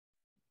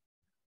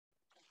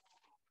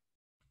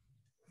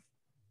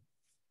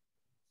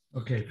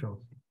Okay, Phil.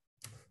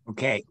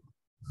 Okay,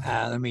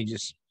 let me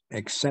just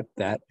accept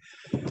that.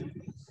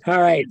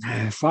 All right,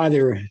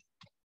 Father,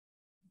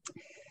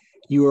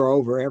 you are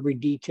over every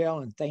detail,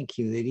 and thank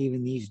you that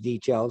even these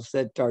details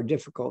that are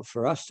difficult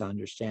for us to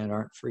understand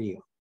aren't for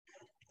you.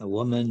 The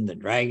woman, the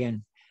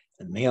dragon,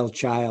 the male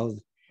child,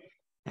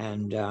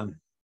 and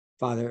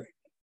Father,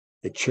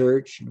 the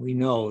church. We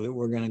know that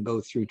we're going to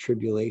go through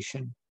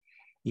tribulation.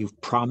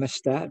 You've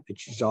promised that, but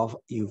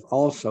you've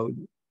also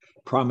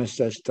promised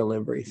us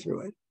delivery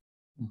through it.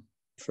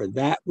 For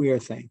that, we are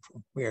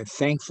thankful. We are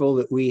thankful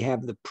that we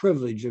have the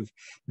privilege of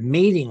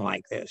meeting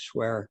like this,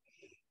 where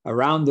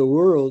around the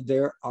world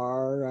there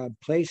are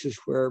places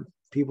where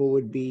people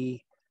would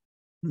be,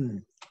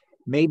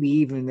 maybe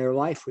even their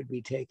life would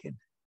be taken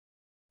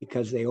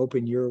because they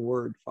open your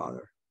word,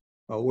 Father.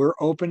 Well, we're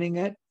opening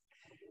it,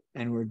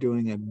 and we're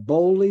doing it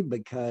boldly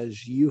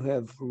because you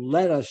have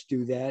let us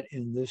do that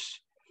in this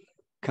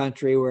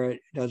country where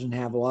it doesn't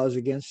have laws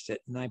against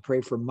it. And I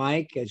pray for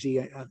Mike as he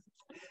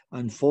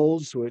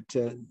unfolds what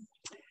the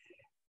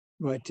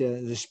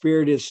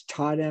Spirit has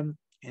taught him,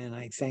 and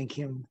I thank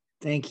him.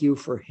 Thank you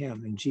for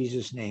him. In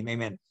Jesus' name,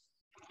 amen.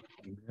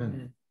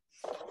 Amen.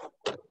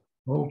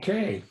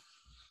 Okay.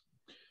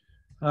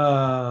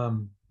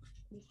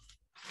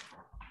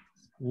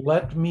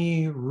 Let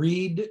me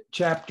read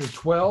chapter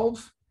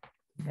 12,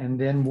 and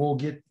then we'll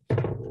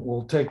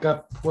take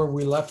up where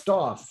we left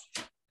off.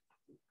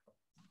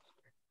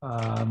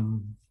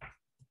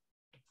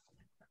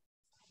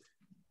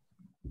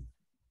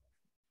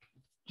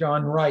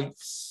 John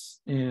writes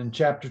in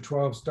chapter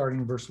 12,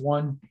 starting verse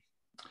 1,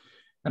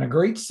 and a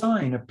great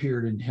sign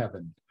appeared in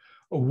heaven,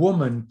 a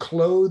woman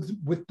clothed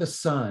with the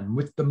sun,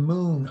 with the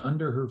moon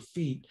under her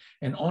feet,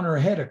 and on her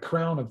head a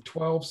crown of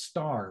 12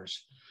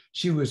 stars.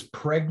 She was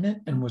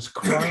pregnant and was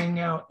crying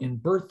out in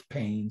birth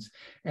pains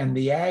and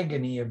the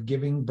agony of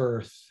giving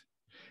birth.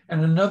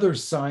 And another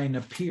sign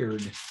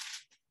appeared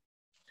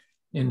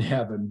in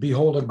heaven.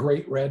 Behold, a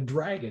great red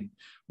dragon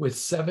with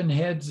 7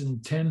 heads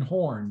and 10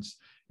 horns,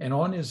 and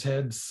on his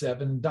head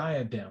 7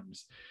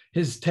 diadems.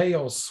 His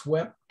tail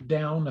swept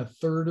down a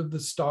third of the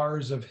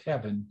stars of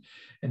heaven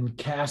and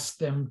cast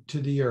them to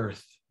the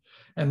earth.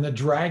 And the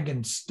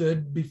dragon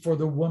stood before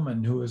the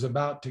woman who was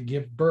about to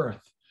give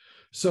birth,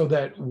 so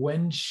that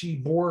when she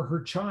bore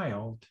her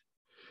child,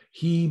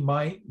 he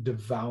might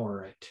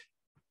devour it.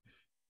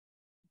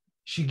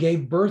 She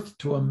gave birth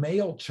to a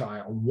male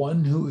child,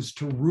 one who is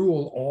to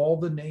rule all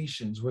the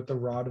nations with a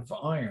rod of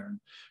iron.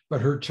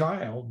 But her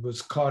child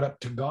was caught up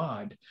to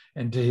God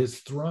and to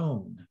his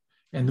throne.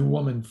 And the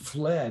woman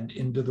fled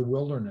into the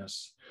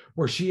wilderness,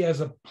 where she has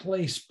a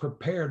place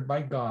prepared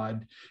by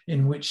God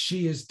in which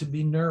she is to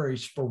be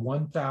nourished for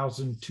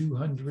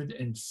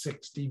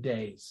 1,260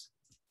 days.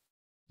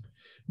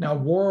 Now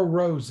war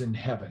arose in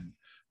heaven,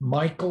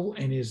 Michael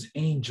and his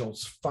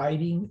angels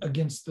fighting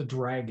against the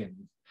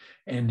dragon,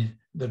 and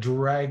the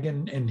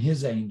dragon and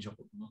his angels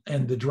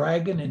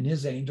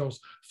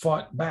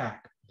fought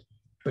back,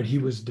 but he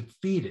was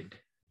defeated,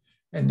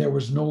 and there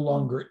was no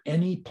longer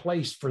any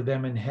place for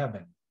them in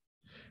heaven.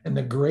 And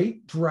the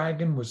great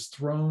dragon was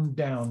thrown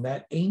down,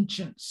 that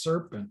ancient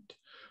serpent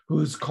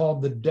who is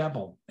called the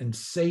devil and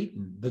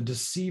Satan, the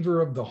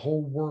deceiver of the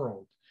whole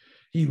world.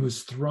 He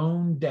was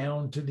thrown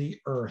down to the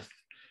earth,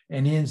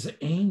 and his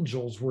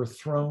angels were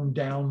thrown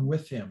down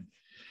with him.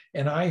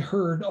 And I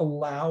heard a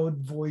loud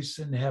voice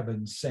in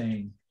heaven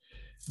saying,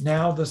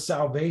 now the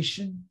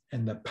salvation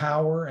and the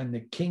power and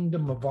the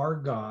kingdom of our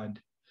God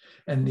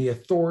and the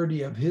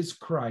authority of his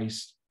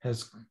Christ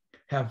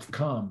have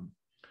come.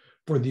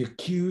 For the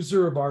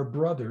accuser of our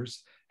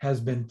brothers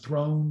has been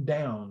thrown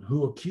down,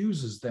 who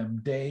accuses them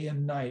day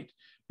and night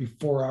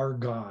before our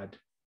God.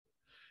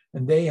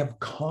 And they have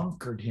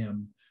conquered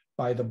him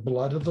by the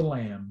blood of the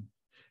Lamb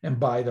and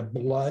by the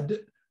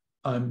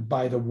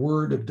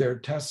word of their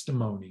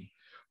testimony,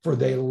 for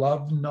they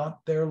love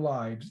not their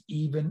lives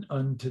even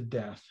unto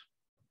death.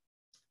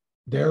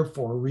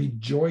 Therefore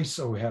rejoice,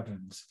 O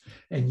heavens,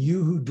 and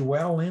you who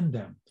dwell in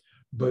them.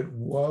 But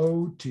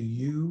woe to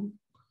you,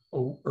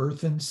 O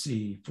earth and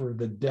sea, for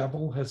the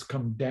devil has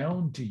come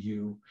down to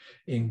you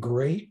in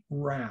great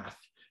wrath,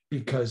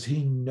 because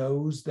he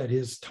knows that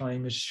his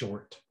time is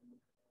short.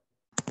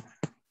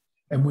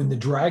 And when the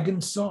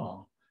dragon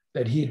saw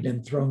that he had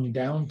been thrown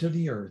down to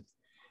the earth,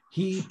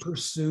 he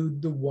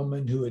pursued the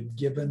woman who had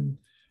given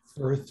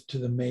birth to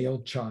the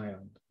male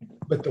child.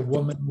 But the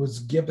woman was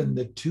given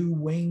the 2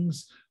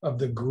 wings of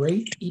the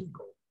great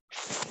eagle,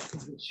 so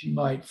that she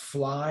might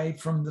fly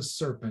from the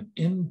serpent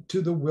into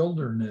the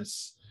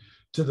wilderness,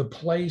 to the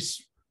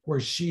place where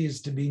she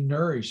is to be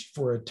nourished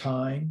for a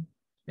time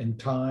and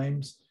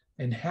times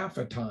and half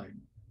a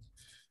time.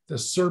 The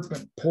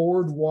serpent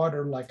poured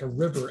water like a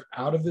river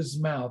out of his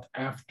mouth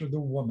after the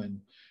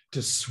woman,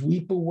 to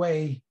sweep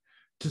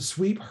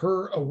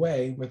her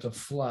away with a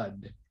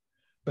flood.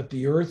 But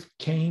the earth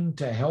came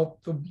to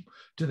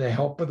the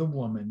help of the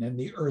woman, and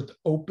the earth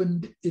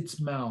opened its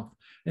mouth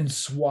and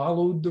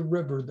swallowed the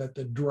river that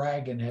the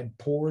dragon had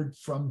poured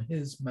from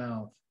his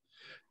mouth.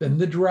 Then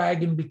the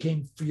dragon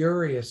became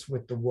furious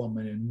with the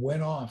woman and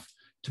went off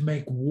to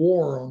make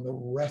war on the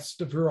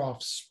rest of her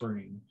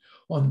offspring,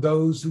 on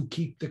those who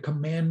keep the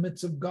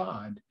commandments of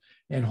God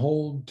and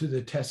hold to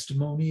the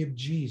testimony of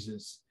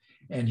Jesus.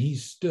 And he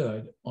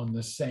stood on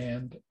the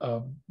sand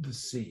of the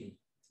sea.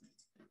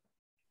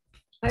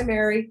 Hi,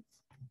 Mary.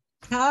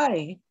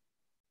 Hi.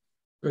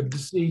 Good to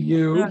see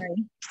you. Hi.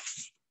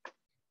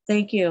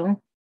 Thank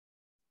you.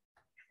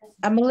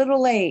 I'm a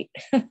little late.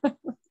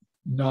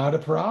 Not a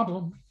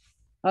problem.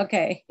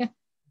 Okay.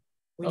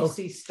 When you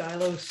see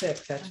Stylo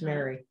 6, that's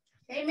Mary.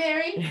 Hey,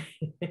 Mary.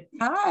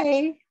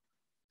 Hi.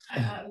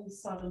 We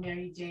saw the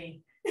Mary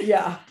Jane.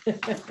 Yeah.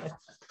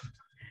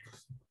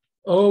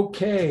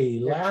 Okay,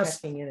 They're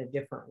last checking in a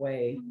different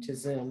way to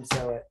Zoom,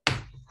 so it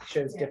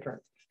shows different.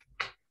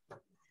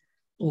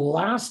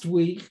 last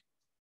week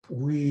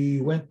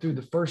we went through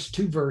the first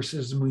two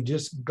verses and we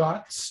just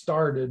got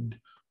started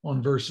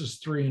on verses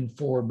 3 and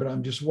 4, but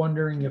I'm just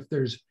wondering if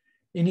there's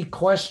any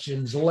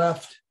questions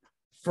left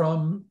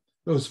from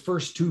those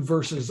first two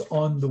verses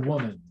on the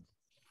woman.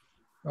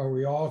 Are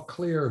we all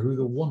clear who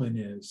the woman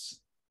is?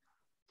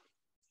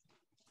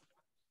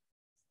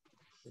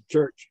 The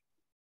church.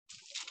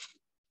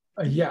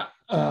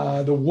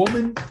 The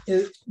woman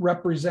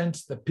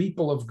represents the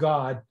people of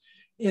God.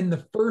 In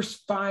the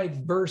first 5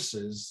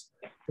 verses,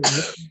 the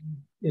woman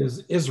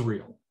is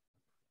Israel.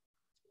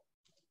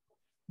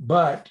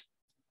 But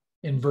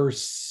in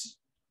verses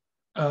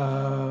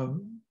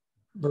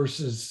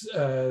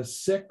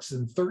 6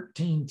 and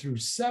 13 through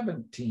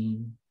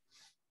 17,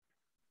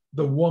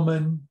 the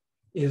woman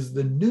is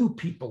the new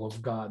people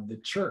of God, the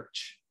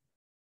church.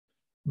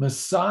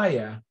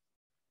 Messiah,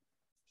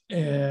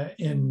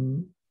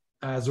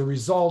 as a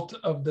result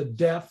of the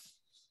death,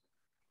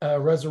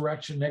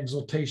 resurrection,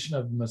 exaltation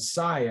of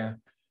Messiah,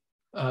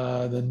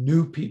 the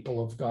new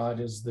people of God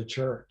is the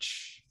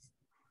church.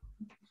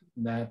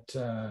 That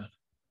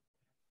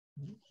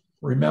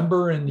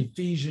remember in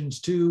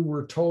Ephesians 2,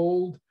 we're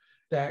told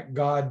that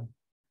God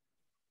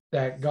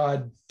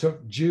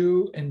took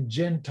Jew and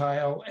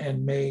Gentile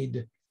and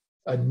made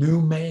a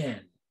new man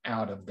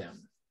out of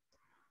them.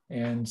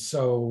 And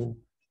so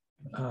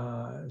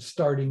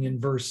starting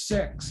in verse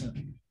 6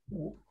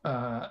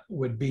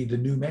 would be the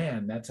new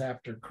man. That's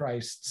after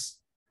Christ's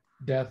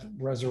death,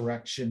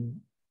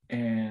 resurrection,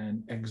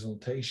 and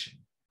exaltation.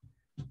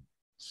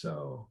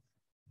 So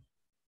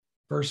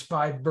first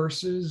 5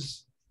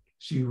 verses,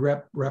 she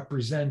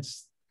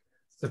represents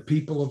the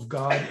people of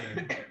God,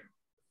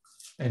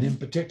 and in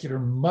particular,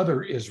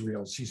 Mother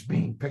Israel. She's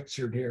being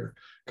pictured here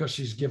because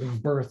she's giving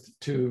birth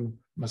to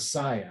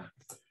Messiah.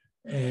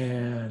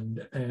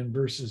 And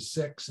verses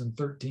 6 and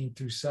 13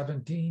 through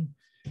 17,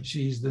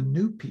 she's the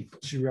new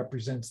people. She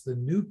represents the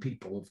new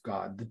people of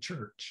God, the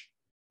church.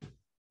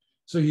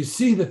 So you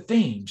see the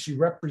theme. She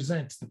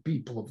represents the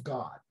people of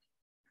God.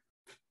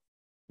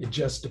 It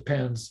just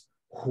depends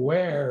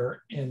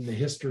where in the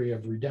history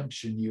of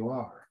redemption you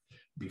are,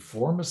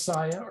 before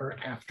Messiah or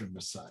after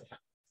Messiah.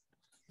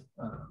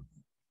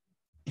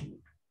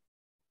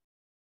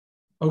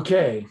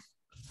 Okay,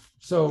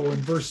 so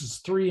in verses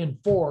 3 and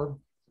 4,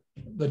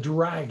 the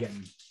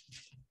dragon.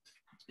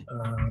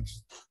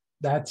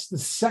 That's the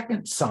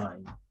second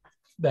sign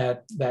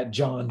that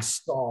John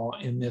saw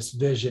in this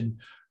vision.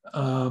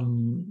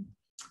 And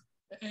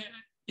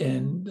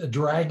the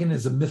dragon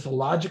is a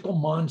mythological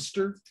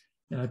monster.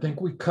 And I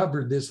think we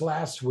covered this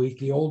last week.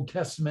 The Old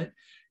Testament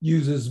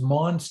uses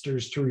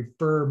monsters to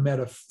refer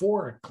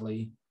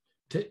metaphorically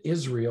to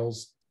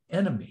Israel's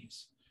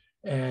enemies.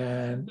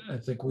 And I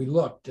think we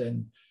looked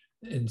in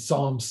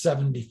Psalm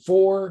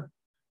 74,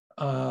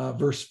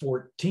 verse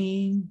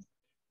 14,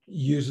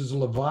 uses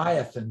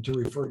Leviathan to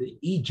refer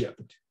to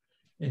Egypt.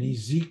 In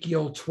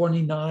Ezekiel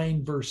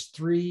 29, verse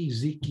 3,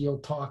 Ezekiel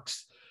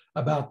talks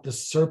about the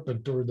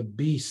serpent or the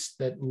beast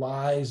that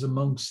lies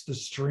amongst the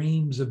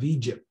streams of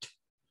Egypt.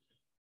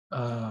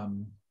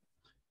 And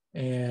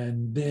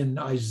then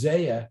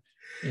Isaiah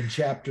in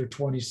chapter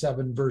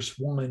 27, verse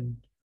 1,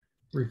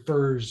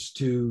 refers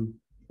to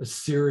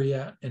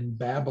Assyria and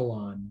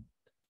Babylon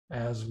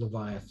as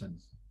Leviathan.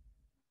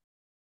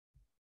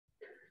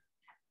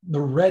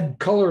 The red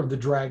color of the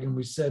dragon,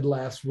 we said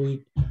last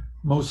week,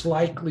 most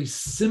likely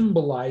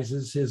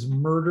symbolizes his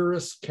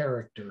murderous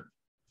character.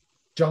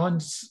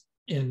 Jesus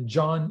in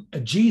John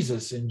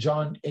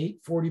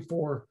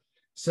 8:44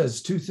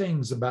 says 2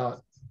 things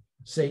about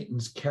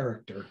Satan's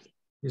character,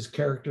 his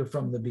character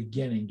from the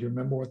beginning. Do you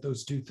remember what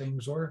those 2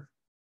 things were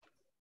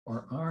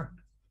or are?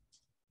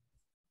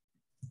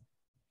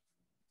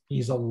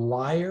 He's a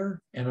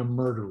liar and a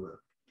murderer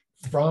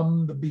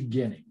from the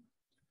beginning.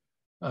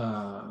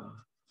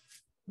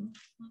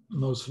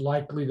 Most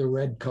likely the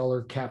red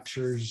color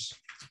captures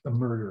the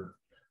murder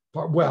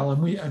part. Well,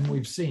 and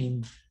we've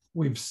seen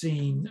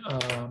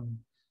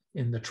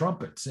in the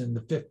trumpets, in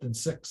the 5th and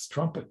 6th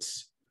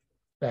trumpets,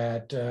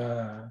 that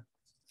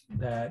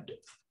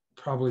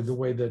probably the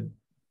way the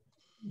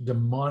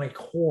demonic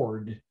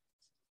horde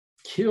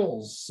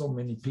kills so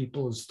many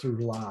people is through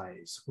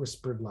lies,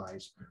 whispered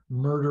lies,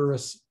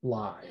 murderous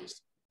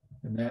lies.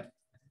 And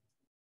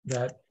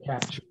that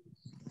captures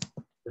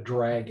the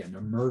dragon,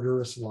 a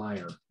murderous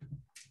liar.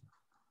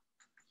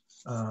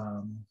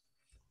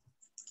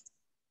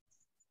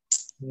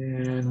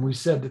 And we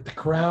said that the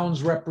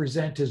crowns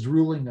represent his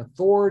ruling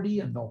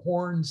authority, and the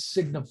horns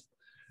signify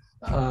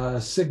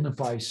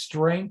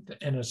strength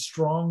and a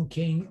strong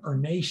king or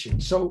nation.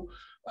 So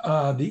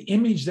the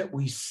image that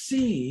we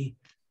see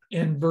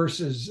in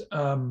verse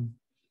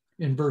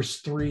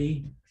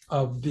 3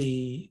 of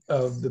the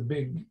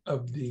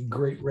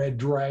great red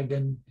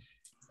dragon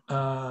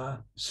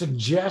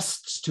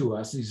suggests to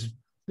us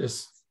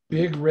this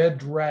big red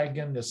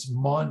dragon, this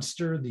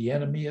monster, the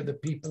enemy of the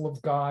people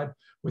of God,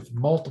 with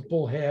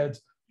multiple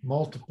heads,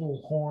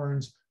 multiple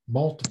horns,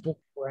 multiple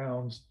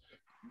crowns,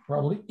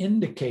 probably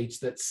indicates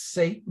that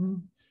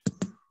Satan,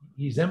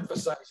 he's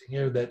emphasizing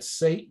here that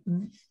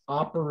Satan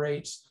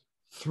operates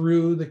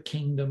through the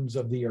kingdoms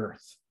of the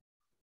earth.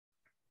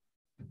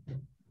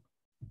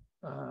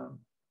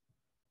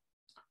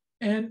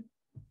 And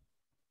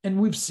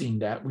we've seen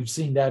that. We've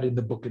seen that in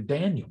the book of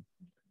Daniel.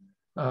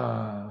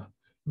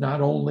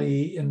 Not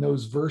only in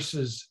those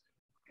verses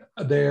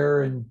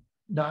there and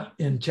not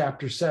in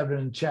chapter 7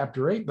 and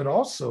chapter 8, but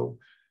also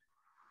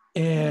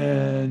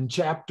in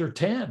chapter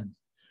 10.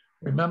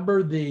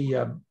 Remember,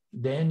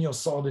 Daniel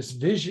saw this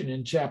vision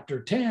in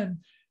chapter 10,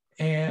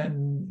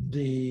 and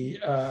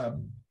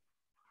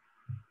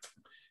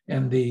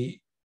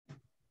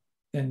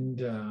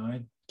I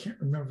can't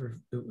remember if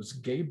it was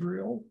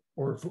Gabriel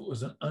or if it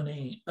was an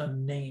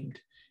unnamed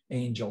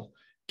angel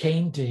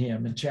came to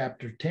him in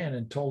chapter 10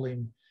 and told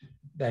him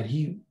that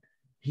he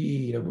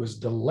was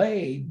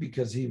delayed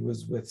because he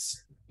was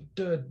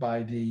withstood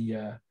by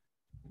the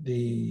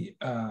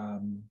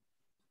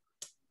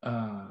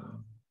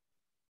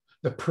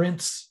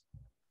prince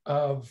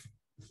of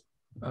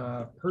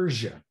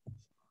Persia.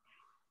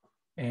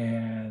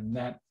 And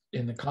that,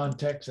 in the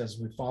context, as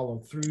we follow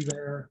through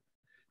there,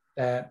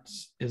 that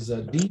is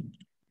a demon,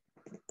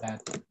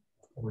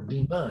 or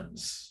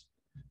demons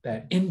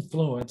that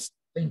influence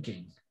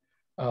thinking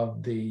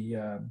of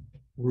the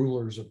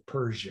rulers of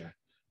Persia.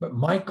 But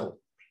Michael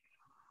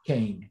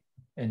came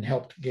and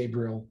helped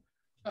Gabriel,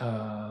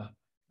 and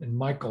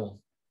Michael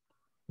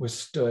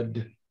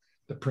withstood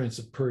the prince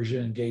of Persia,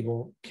 and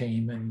Gabriel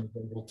came and was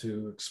able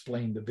to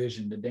explain the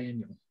vision to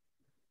Daniel.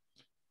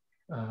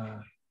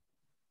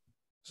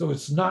 So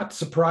it's not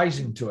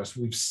surprising to us.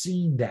 We've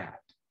seen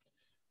that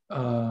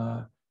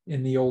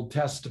in the Old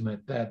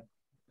Testament, that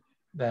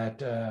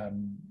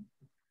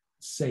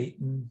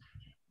Satan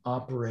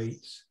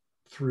operates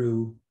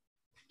through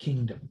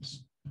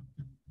kingdoms,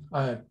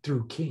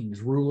 through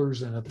kings,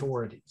 rulers, and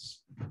authorities.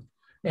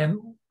 And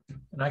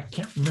I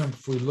can't remember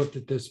if we looked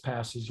at this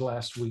passage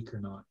last week or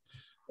not.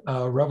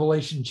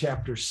 Revelation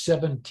chapter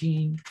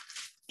 17,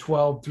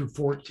 12 through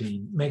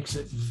 14 makes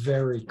it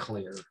very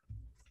clear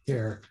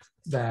here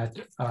that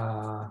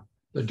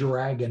the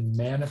dragon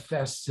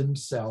manifests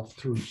himself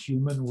through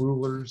human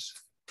rulers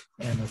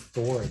and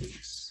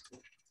authorities.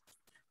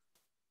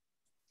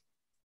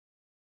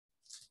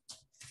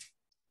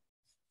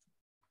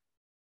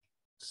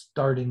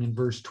 Starting in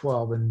verse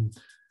 12, and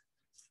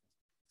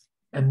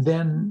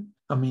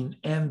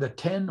the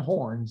 10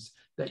 horns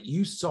that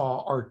you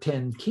saw are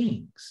 10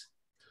 kings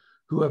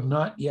who have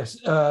not yet,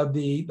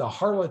 the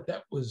harlot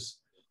that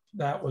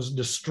was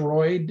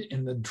destroyed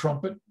in the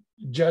trumpet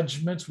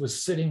judgments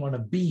was sitting on a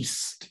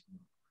beast,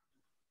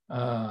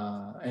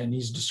 and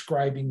he's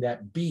describing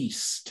that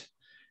beast,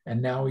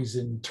 and now he's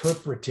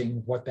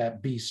interpreting what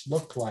that beast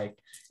looked like,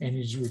 and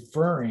he's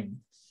referring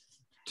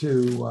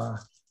to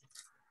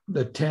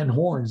the 10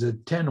 horns. The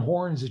 10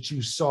 horns that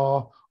you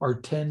saw are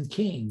 10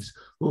 kings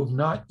who have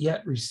not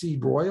yet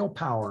received royal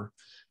power,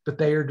 but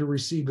they are to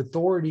receive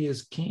authority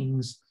as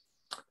kings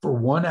for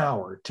 1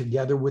 hour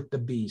together with the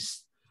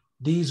beast.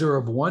 These are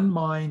of one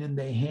mind, and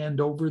they hand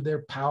over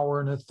their power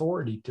and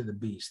authority to the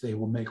beast. They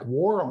will make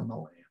war on the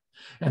Lamb,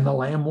 and the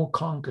Lamb will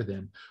conquer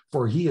them,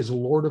 for he is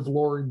Lord of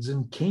lords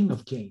and King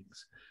of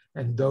kings.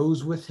 And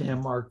those with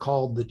him are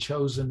called the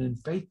chosen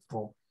and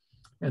faithful.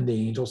 And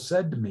the angel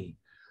said to me,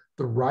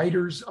 the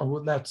writers, oh,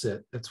 well, that's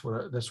it. That's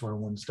where I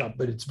want to stop.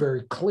 But it's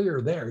very clear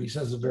there. He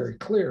says it very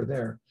clear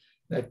there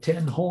that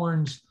 10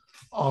 horns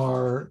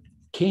are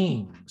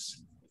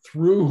kings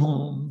through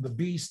whom the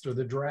beast or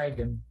the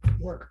dragon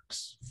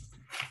works.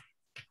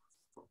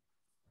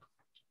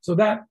 So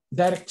that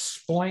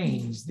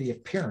explains the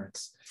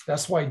appearance.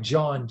 That's why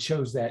John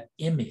chose that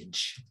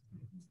image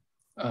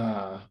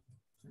for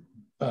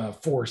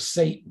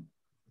Satan,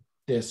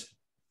 this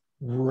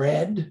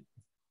red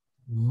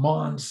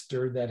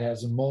monster that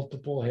has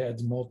multiple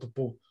heads,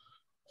 multiple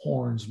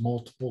horns,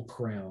 multiple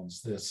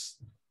crowns. This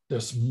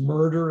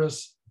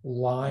murderous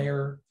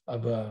liar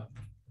of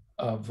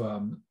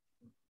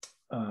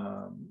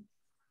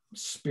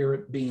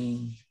spirit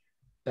being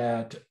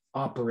that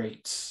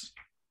operates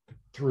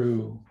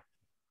through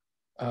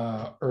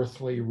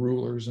earthly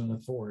rulers and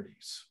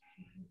authorities.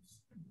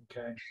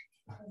 Okay.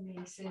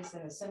 It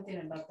says something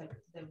about the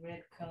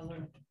red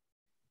color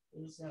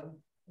is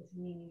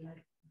meaning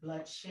like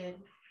bloodshed.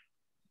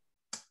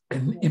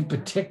 And in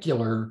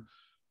particular,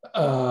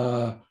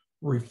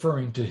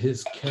 referring to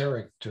his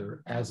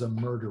character as a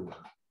murderer.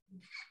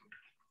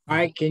 All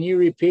right, can you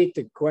repeat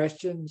the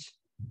questions?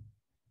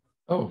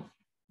 Oh,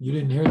 you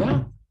didn't hear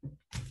that?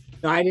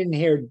 No, I didn't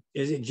hear.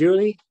 Is it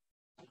Julie?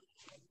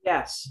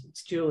 Yes,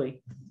 it's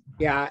Julie.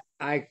 Yeah,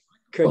 I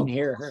couldn't Oh,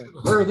 hear her.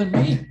 Her than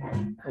me.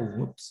 Oh,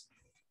 whoops.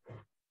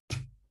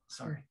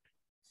 Sorry.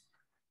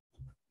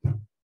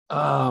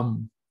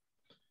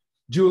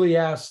 Julie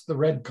asked, the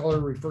red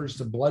color refers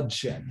to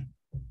bloodshed.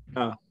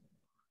 Oh.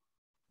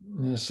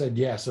 And I said,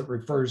 yes, it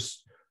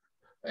refers,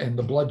 and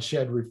the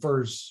bloodshed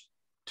refers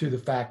to the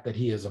fact that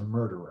he is a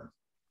murderer,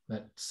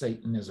 that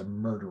Satan is a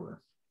murderer.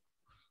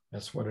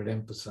 That's what it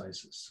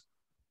emphasizes.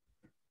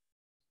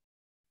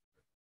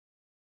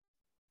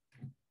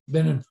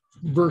 Then in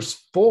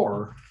verse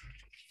 4,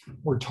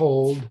 we're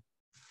told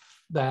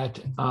that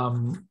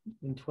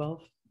In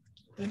 12?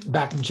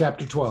 back in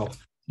chapter 12,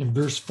 in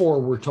verse 4,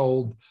 we're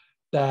told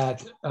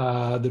that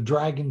the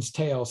dragon's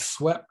tail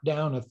swept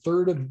down a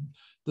third of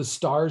the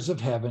stars of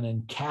heaven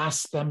and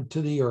cast them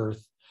to the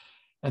earth.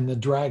 And the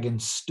dragon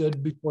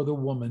stood before the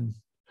woman.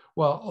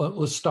 Well,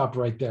 let's stop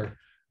right there.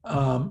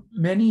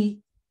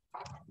 Many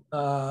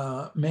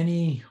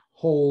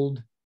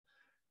hold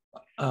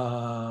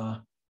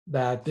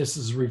that this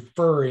is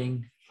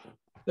referring.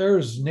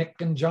 There's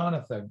Nick and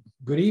Jonathan.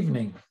 Good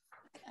evening.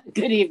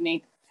 Good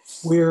evening.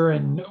 We're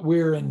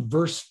in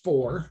verse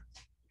 4.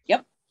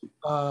 Yep.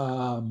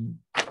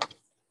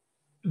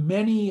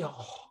 Many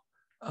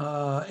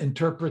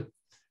interpret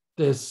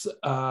this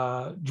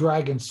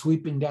dragon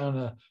sweeping down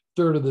a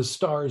third of the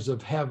stars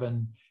of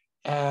heaven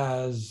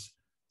as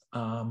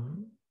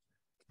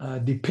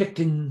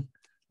depicting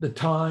the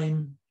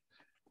time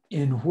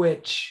in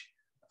which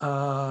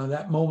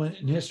that moment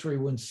in history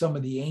when some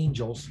of the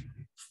angels in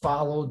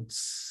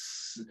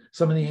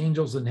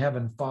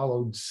heaven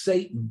followed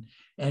Satan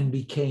and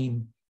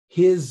became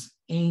his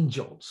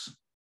angels.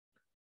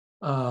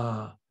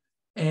 What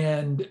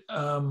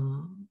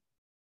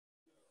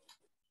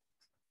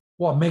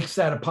makes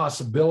that a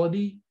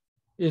possibility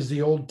is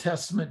the Old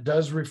Testament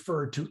does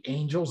refer to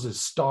angels as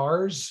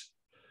stars.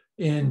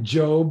 In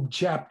Job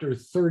chapter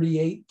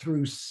 38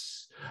 through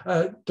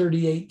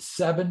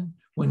 38:7,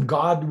 when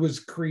God was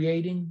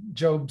creating,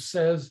 Job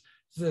says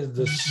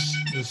the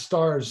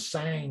stars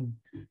sang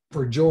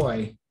for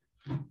joy.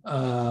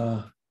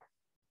 The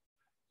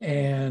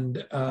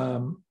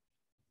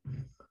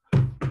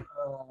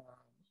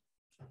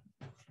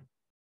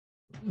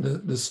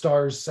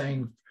stars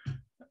sang,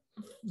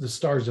 the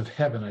stars of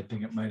heaven, I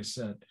think it might have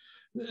said,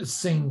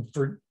 sing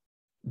for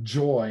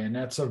joy. And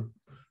that's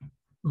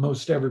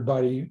most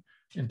everybody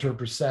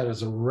interprets that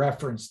as a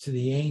reference to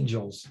the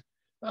angels,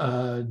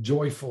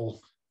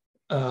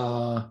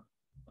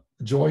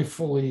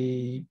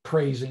 joyfully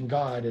praising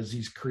God as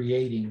he's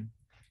creating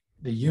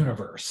the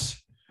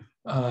universe.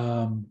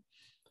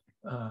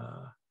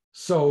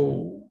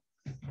 So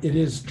it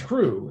is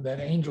true that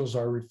angels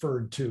are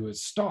referred to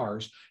as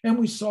stars, and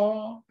we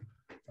saw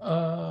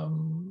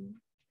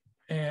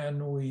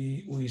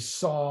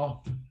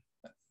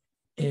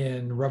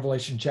in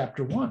Revelation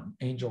chapter 1,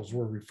 angels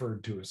were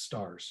referred to as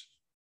stars.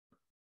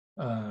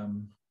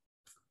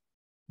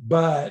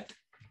 But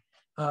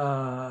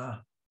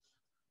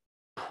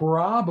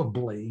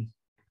probably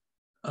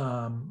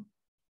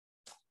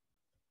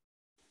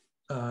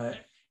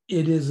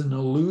it is an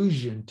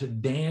allusion to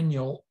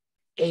Daniel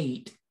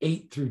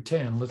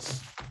 8:8-10.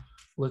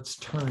 Let's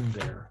turn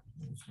there.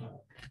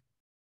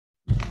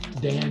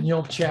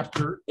 Daniel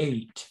chapter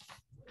 8,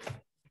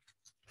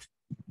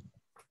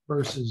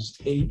 verses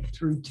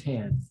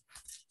 8-10.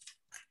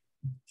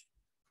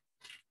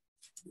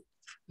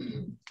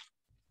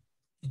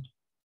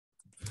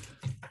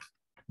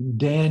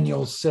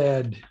 Daniel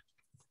said,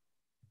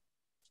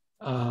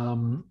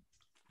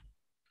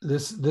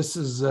 this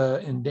is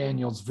in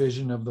Daniel's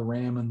vision of the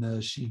ram and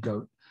the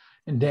she-goat.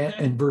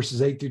 In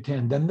verses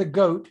 8-10, then the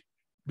goat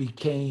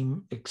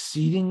became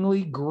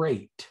exceedingly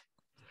great,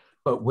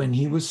 but when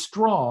he was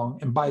strong,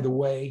 and by the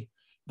way,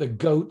 the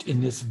goat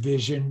in this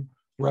vision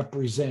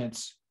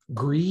represents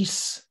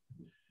Greece.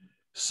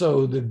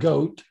 So the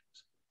goat's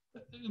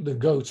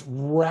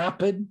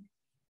rapid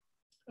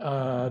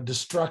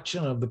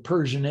destruction of the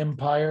Persian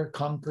Empire,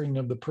 conquering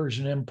of the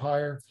Persian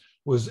Empire,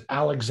 was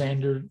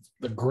Alexander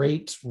the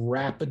Great's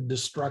rapid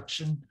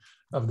destruction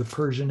of the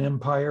Persian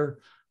Empire.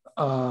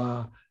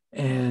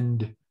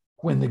 And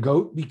when the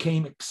goat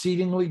became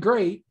exceedingly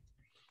great,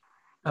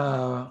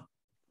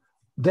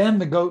 then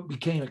the goat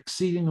became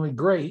exceedingly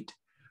great,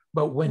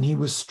 but when he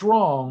was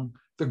strong,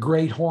 the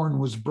great horn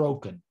was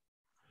broken.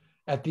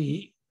 At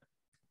the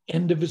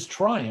end of his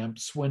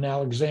triumphs, when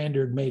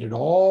Alexander had made it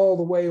all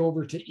the way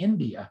over to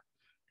India,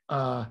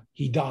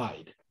 he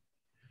died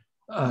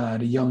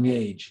at a young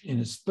age, in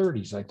his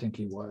 30s, I think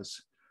he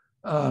was.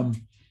 But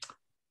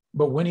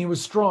when he was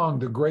strong,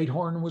 the great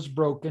horn was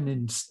broken.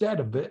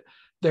 Instead of it,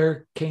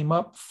 there came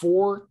up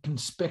 4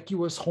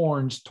 conspicuous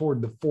horns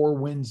toward the 4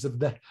 winds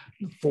of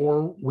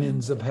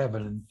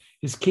heaven. And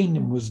his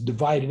kingdom was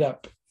divided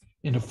up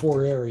into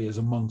 4 areas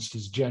amongst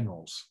his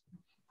generals.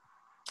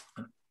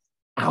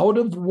 Out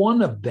of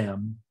one of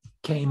them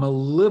came a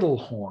little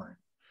horn,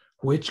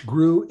 which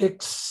grew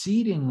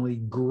exceedingly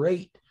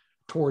great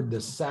toward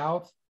the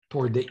south,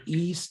 toward the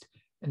east,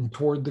 and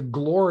toward the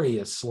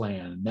glorious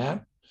land.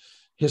 That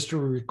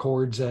history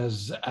records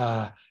as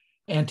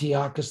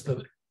Antiochus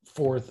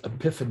IV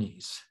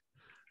Epiphanes.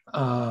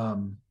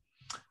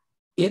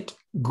 It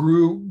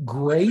grew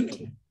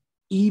great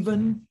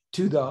even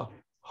to the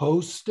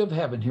host of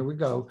heaven. Here we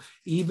go.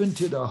 Even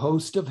to the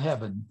host of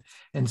heaven.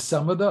 And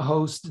some of the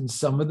host and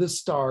some of the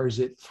stars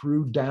it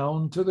threw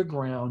down to the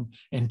ground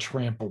and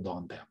trampled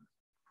on them.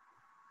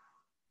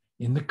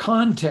 In the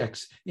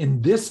context,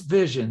 in this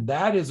vision,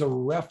 that is a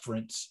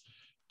reference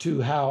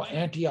to how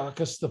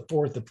Antiochus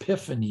IV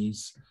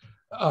Epiphanes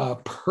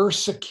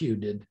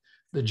persecuted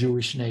the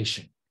Jewish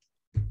nation.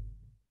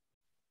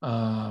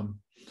 And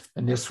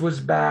this was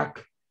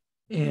back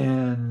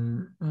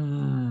in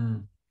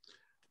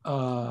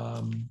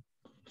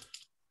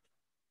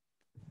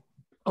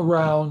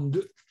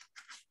around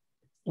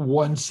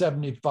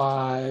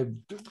 175.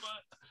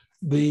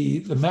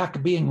 The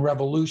Maccabean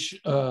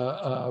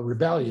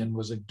rebellion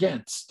was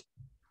against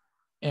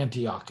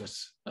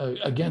Antiochus,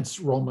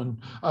 against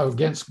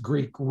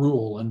Greek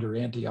rule under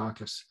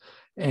Antiochus,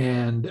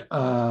 and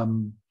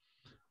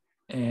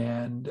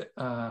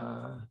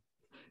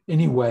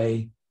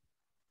anyway,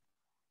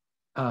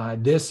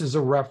 this is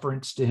a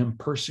reference to him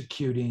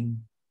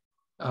persecuting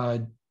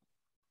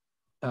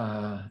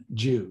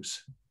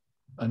Jews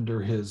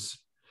under his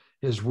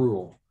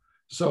rule.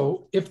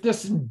 So, if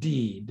this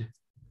indeed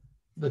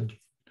the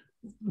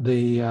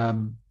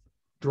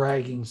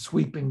dragging,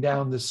 sweeping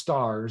down the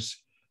stars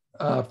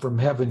from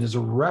heaven is a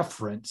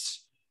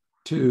reference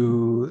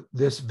to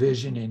this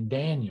vision in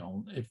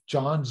Daniel, if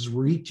John's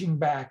reaching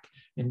back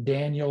in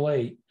Daniel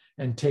 8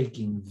 and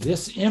taking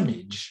this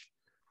image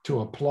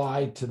to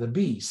apply to the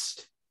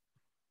beast,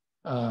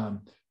 to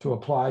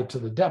apply to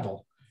the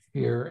devil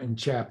here in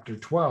chapter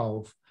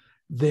 12,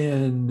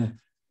 then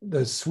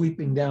the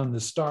sweeping down the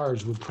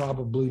stars would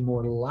probably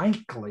more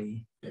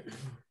likely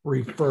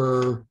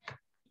refer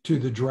to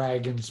the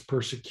dragon's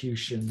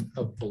persecution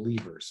of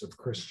believers, of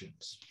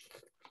Christians,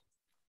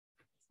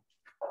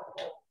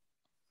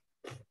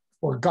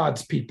 or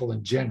God's people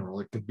in general.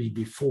 It could be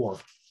before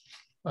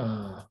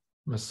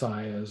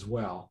Messiah as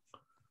well.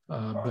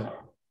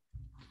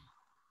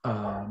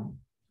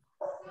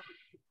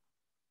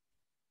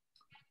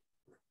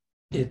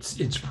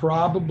 It's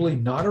probably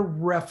not a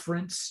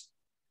reference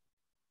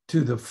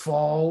to the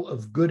fall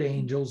of good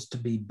angels to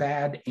be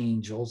bad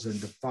angels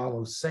and to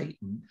follow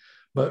Satan,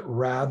 but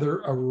rather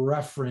a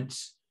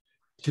reference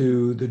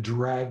to the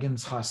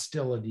dragon's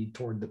hostility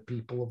toward the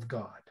people of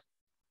God.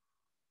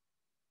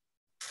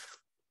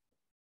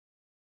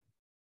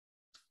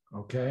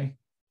 Okay.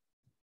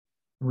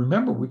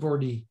 Remember, we've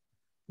already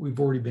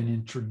been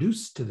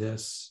introduced to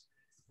this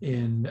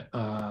in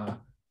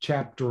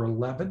chapter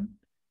 11.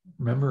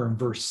 Remember in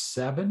verse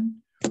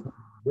 7,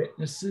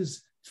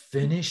 witnesses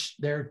finish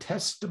their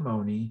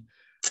testimony,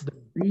 the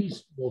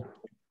beast will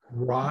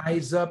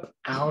rise up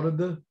out of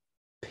the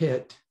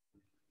pit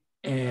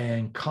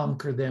and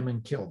conquer them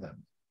and kill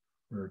them,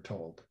 we're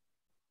told.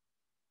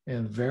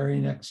 In the very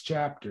next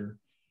chapter,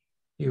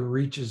 he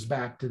reaches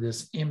back to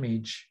this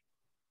image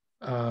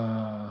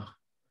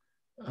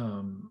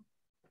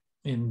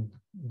in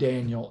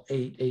Daniel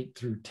 8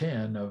 through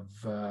 10 of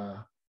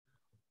a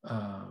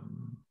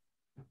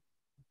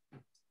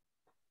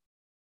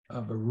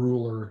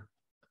ruler,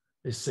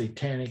 a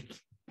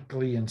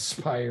satanically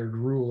inspired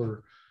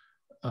ruler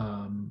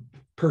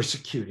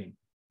persecuting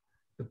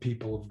the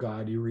people of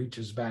God. He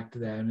reaches back to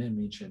that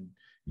image and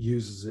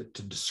uses it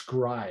to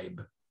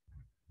describe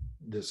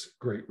this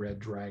great red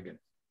dragon.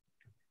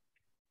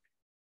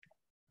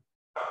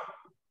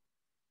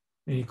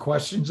 Any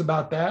questions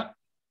about that?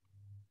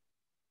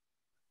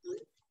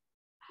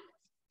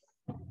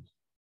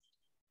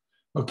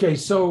 Okay,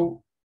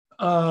 so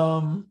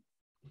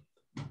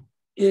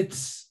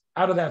it's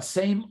out of that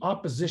same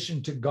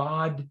opposition to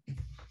God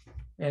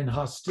and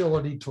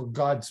hostility toward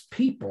God's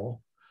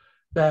people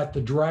that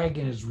the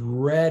dragon is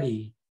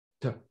ready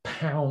to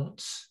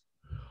pounce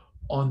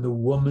on the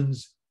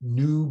woman's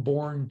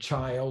newborn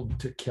child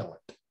to kill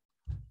it.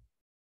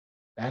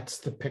 That's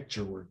the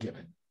picture we're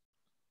given.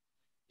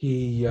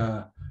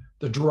 The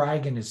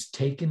dragon has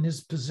taken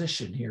his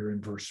position here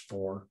in verse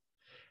 4,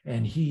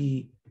 and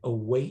he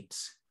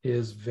awaits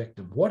his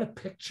victim. What a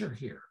picture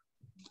here.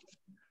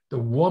 The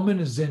woman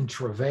is in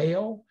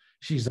travail.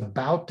 She's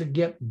about to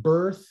give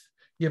birth,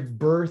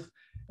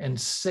 and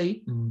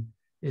Satan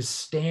is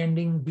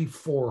standing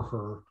before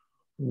her,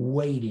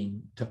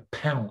 waiting to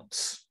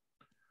pounce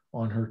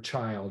on her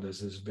child as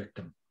his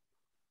victim.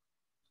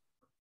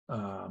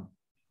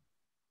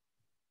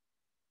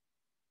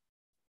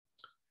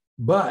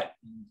 But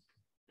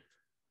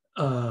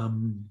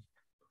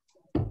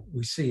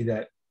we see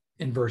that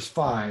in verse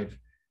 5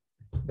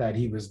 that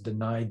he was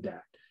denied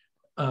that.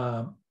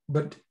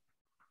 But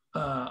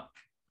I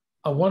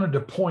wanted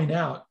to point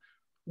out,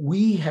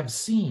 we have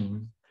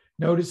seen,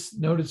 notice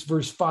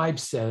verse 5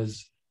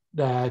 says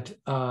that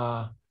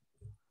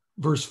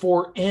verse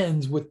 4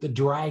 ends with the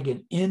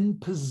dragon in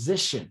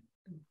position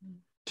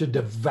to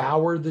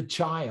devour the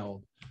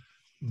child.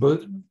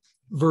 But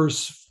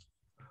verse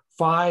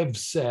 5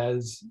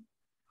 says,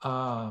 if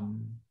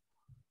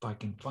I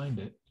can find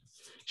it,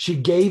 she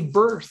gave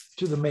birth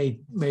to the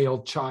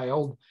male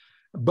child,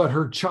 but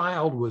her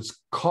child was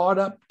caught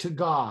up to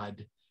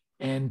God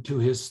and to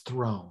his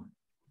throne.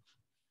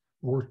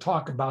 We'll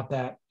talk about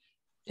that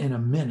in a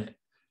minute.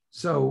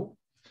 So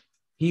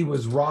he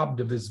was robbed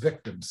of his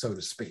victim, so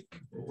to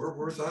speak.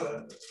 Where's that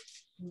at?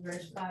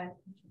 Verse 5.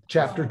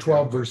 Chapter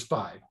 12, verse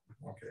 5.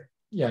 Okay.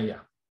 Yeah.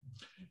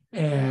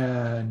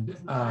 And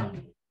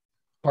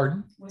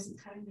pardon? Wasn't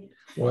time yet.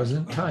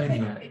 Wasn't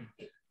time yet.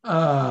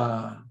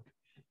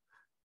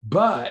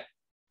 But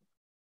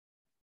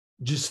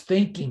just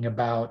thinking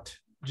about,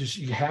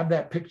 you have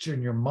that picture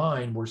in your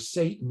mind where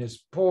Satan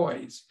is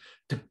poised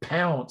to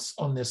pounce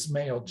on this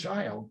male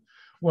child.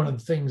 One of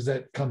the things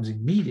that comes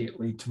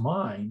immediately to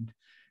mind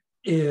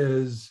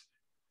is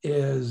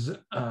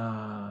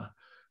the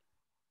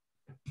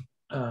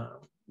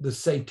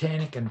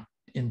satanic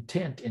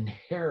intent in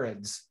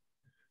Herod's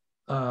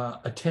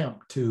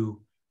attempt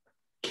to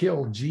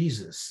kill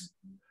Jesus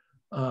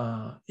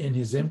in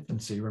his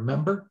infancy.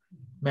 Remember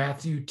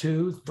Matthew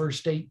 2,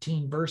 first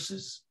 18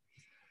 verses?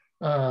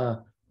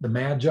 The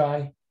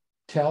Magi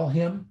tell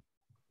him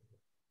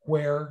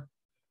where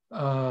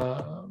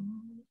the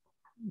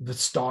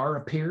star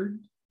appeared,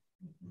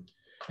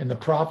 and the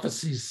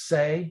prophecies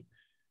say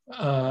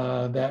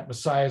that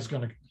Messiah is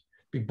going to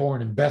be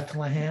born in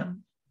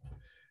Bethlehem,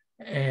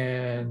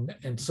 and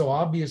so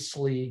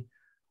obviously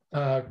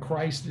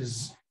Christ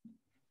is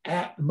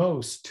at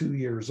most 2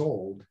 years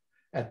old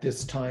at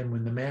this time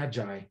when the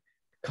Magi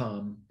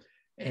come,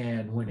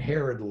 and when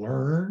Herod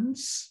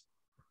learns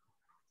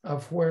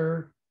of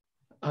where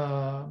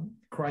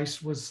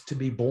Christ was to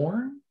be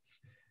born,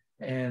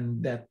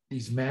 and that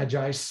these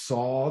Magi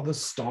saw the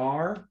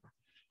star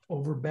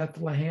over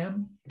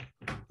Bethlehem,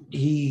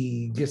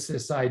 he gets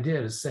this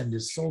idea to send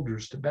his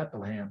soldiers to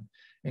Bethlehem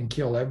and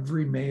kill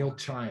every male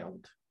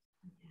child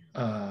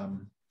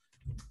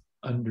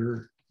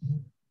under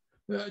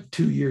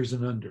 2 years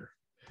and under.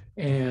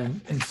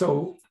 And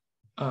so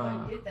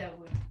I did that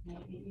with,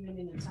 even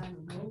in the time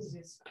of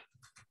Moses.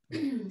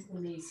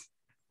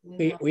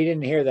 We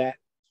didn't hear that.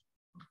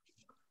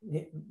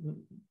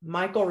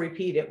 Michael,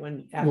 repeat it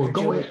when after well,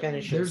 go Julie ahead.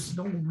 finishes. There's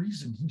no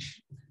reason he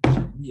should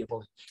be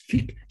able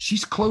to.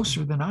 She's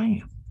closer than I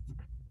am.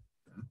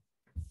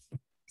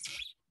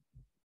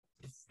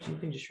 You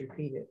can just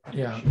repeat it.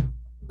 Yeah,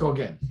 go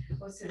again.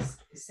 What's this?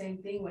 The same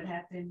thing what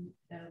happened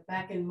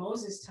back in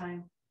Moses'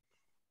 time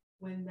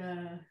when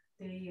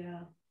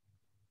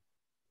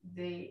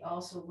they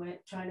also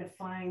went trying to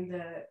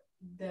find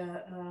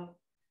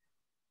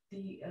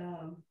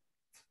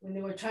when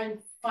they were trying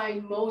to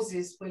find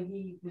Moses when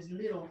he was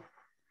little.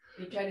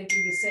 They tried to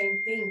do the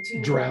same thing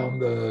too. Drown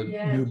the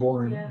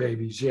newborn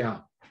babies. Yeah.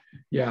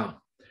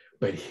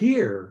 But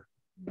here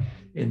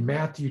in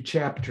Matthew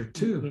chapter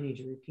 2, You need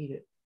to repeat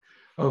it.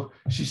 oh,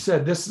 she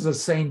said this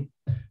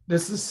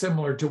is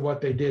similar to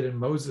what they did in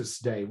Moses'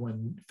 day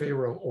when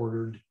Pharaoh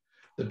ordered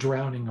the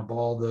drowning of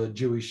all the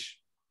Jewish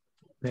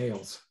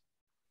males,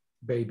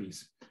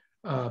 babies.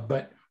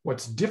 But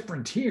what's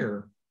different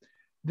here,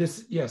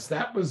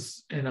 that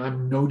was, and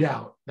I'm no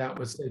doubt that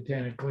was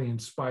satanically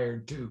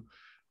inspired too.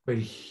 But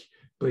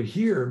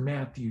here in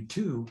Matthew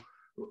 2,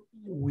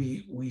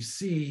 we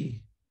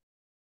see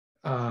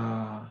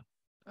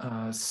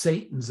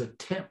Satan's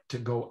attempt to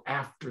go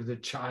after the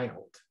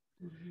child.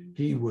 Mm-hmm.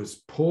 He was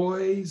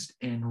poised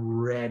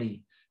and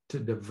ready to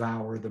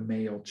devour the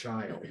male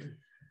child.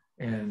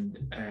 And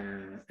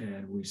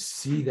we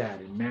see that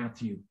in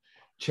Matthew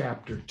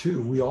chapter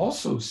 2. We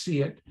also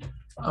see it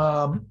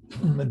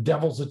in the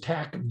devil's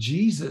attack of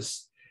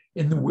Jesus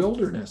in the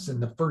wilderness in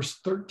the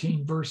first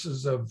 13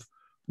 verses of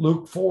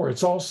Luke 4.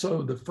 It's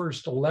also the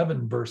first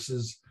 11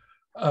 verses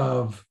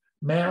of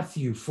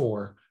Matthew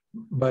 4.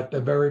 But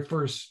the very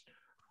first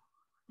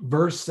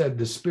verse said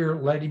the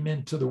Spirit led him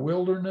into the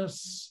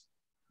wilderness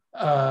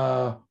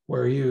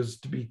where he was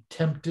to be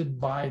tempted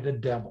by the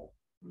devil.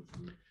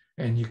 Mm-hmm.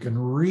 And you can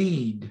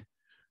read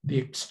the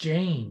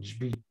exchange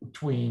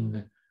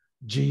between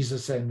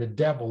Jesus and the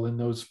devil in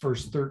those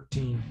first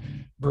 13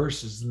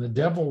 verses. And the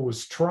devil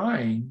was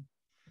trying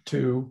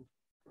to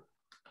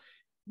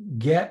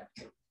get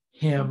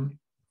him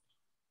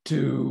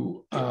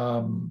to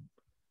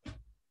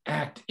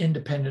act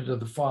independent of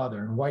the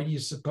Father. And why do you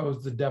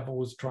suppose the devil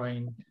was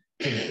trying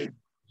to get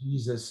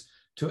Jesus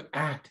to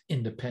act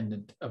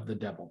independent of the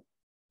devil?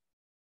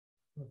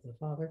 Of the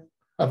Father?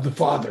 Of the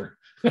Father.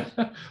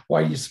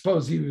 Why do you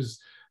suppose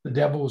the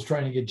devil was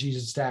trying to get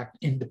Jesus to act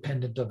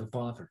independent of the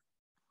Father?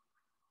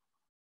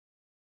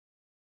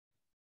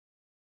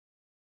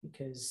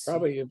 Because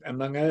probably,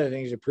 among other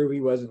things, to prove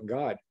he wasn't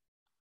God.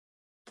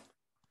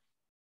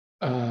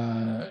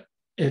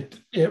 It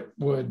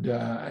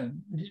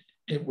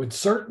would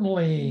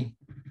certainly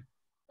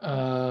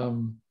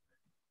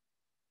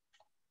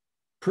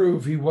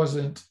prove he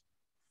wasn't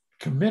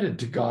committed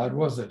to God,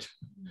 was it?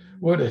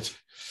 Would it?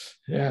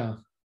 Yeah.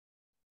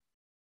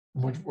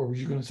 What were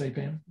you going to say,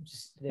 Pam?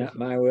 Just Not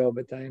my will,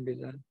 but thine be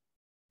done.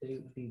 that he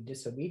would be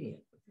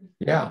disobedient.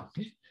 Yeah.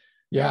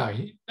 Yeah.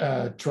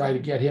 Try to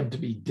get him to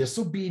be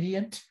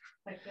disobedient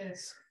Like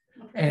this.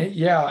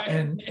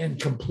 and and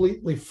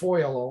completely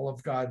foil all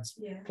of God's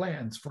Yeah.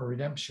 plans for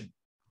redemption.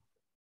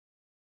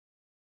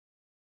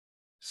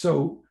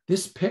 So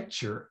this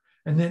picture,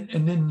 and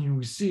then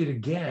you see it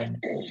again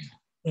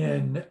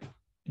in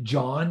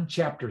John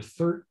chapter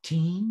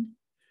 13,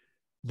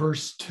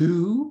 verse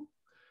 2.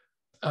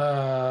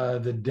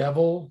 The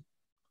devil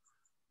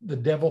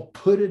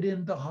put it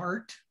in the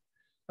heart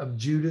of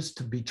Judas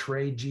to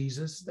betray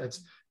Jesus.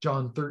 That's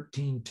John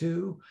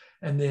 13:2.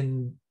 And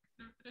then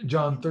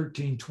John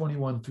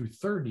 13:21 through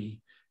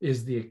 30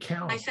 is the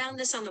account. I found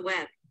this on the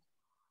web.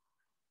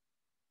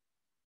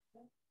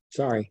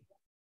 Sorry.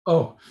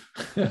 Oh,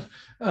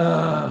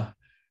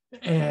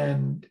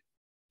 and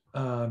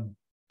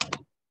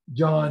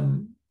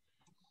John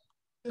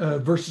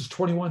verses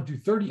 21 through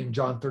 30 in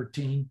John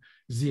 13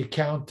 is the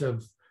account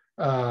of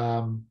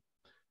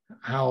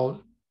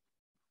how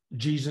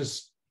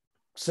Jesus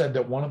said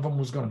that one of them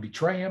was going to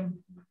betray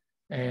him,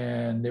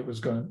 and it was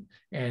going,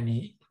 and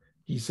he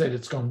said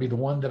it's going to be the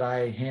one that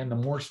I hand the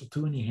morsel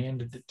to, and he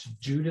handed it to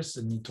Judas,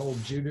 and he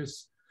told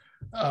Judas,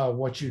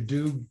 what you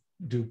do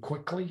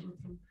quickly.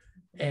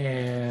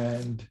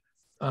 And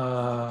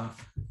the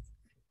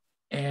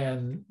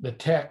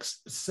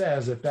text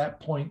says at that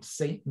point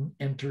Satan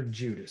entered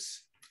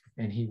Judas,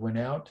 and he went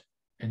out,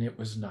 and it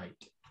was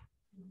night.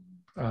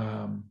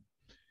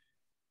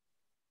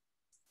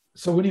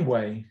 So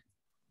anyway,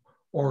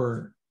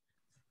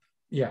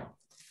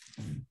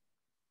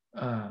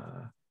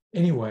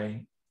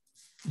 anyway,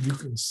 you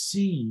can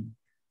see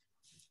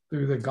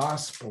through the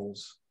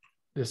Gospels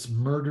this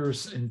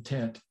murderous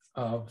intent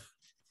of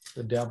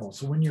the devil.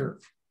 So when you're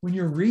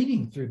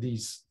reading through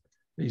these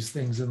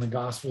things in the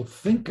Gospel,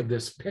 think of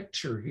this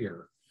picture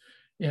here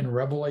in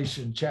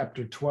Revelation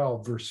chapter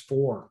 12, verse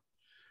 4,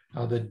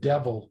 how the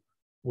devil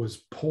was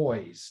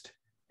poised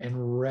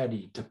and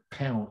ready to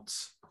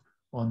pounce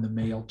on the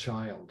male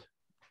child.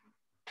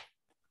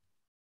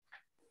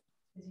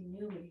 Because he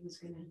knew what he was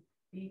going to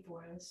be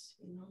for us,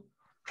 you know.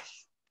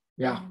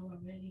 Yeah. He knew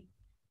already.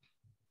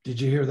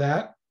 Did you hear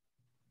that?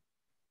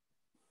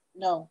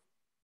 No.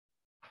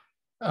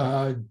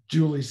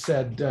 Julie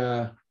said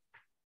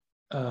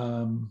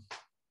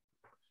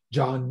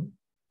John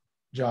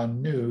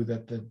knew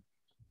that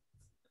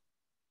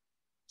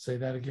say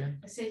that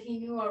again. I said he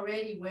knew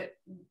already what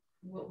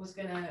was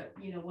gonna,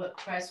 what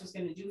Christ was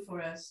gonna do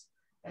for us.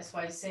 That's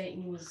why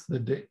Satan was.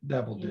 The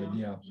devil did,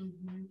 yeah.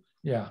 Mm-hmm.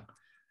 Yeah.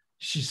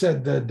 She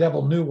said the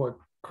devil knew what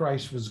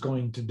Christ was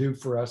going to do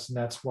for us, and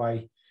that's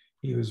why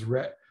he was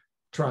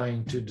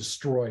trying to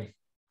destroy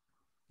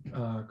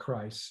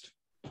Christ.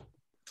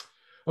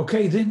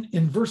 Okay, then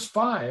in verse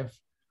 5,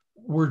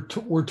 we're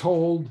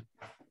told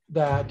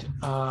that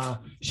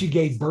she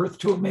gave birth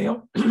to a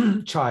male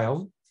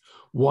child,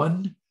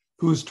 one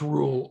who is to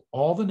rule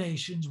all the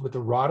nations with a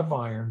rod of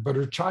iron, but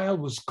her child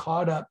was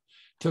caught up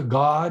to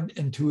God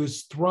and to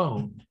his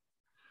throne.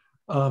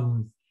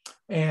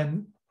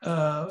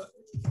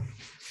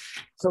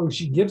 So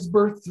she gives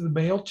birth to the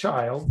male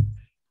child,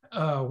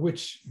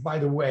 which, by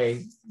the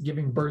way,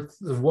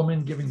 the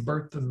woman giving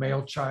birth to the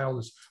male child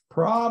is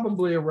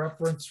probably a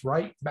reference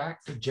right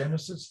back to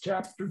Genesis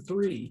chapter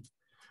 3,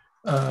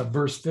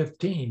 verse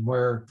 15,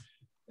 where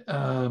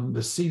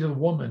the seed of the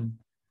woman,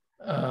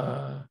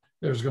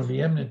 there's going to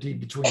be enmity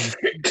between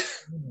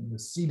the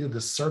seed of the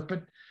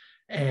serpent,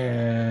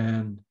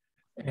 and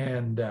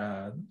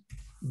the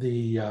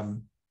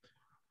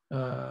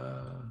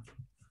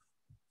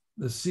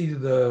seed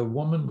of the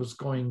woman was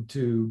going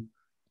to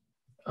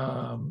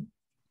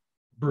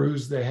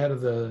bruise the head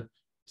of the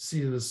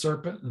seed of the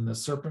serpent, and the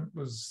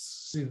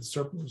seed of the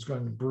serpent was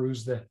going to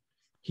bruise the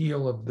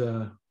heel of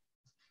the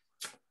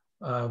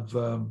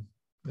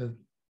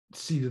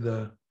seed of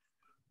the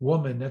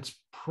woman. That's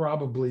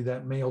probably,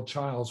 that male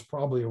child is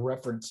probably a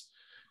reference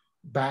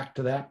back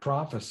to that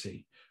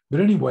prophecy. But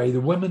anyway,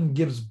 the woman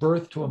gives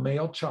birth to a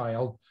male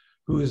child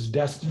who is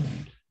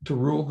destined to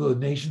rule the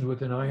nations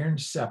with an iron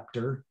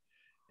scepter.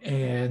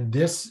 And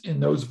this, in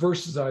those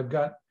verses I've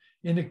got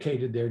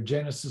indicated there,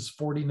 Genesis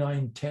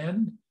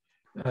 49:10,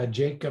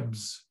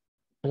 Jacob's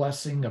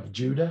blessing of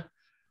Judah,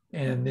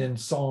 and then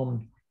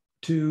Psalm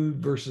 2,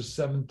 verses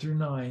 7 through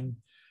 9.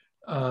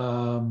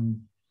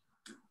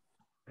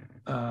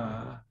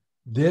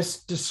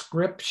 This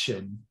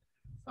description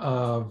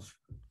of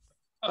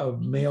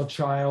male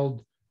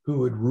child who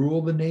would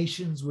rule the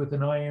nations with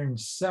an iron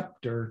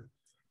scepter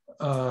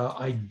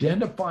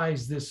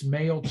identifies this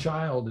male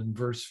child in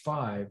verse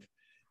 5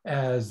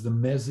 as the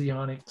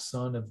Messianic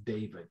son of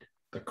David,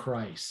 the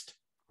Christ,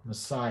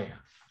 Messiah.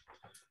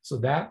 So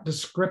that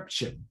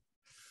description,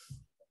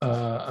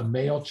 a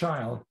male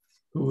child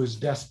who is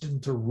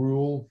destined to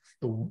rule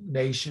the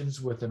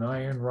nations with an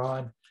iron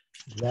rod,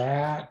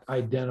 that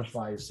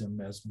identifies him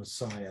as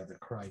Messiah, the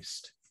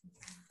Christ.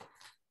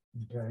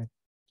 Okay.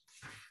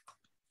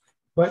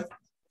 But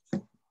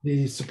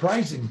the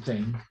surprising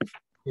thing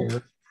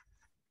here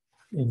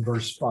in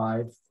verse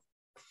 5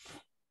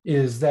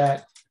 is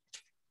that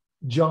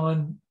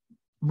John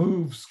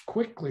moves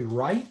quickly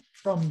right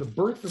from the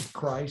birth of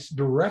Christ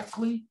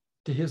directly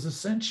to his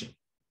ascension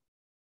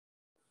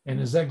and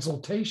his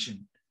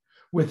exaltation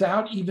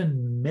without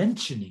even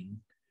mentioning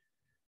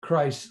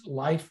Christ's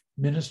life,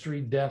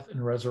 ministry, death,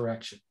 and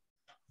resurrection.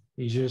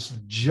 He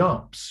just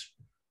jumps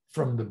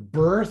from the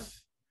birth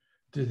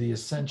to the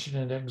ascension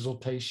and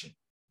exaltation.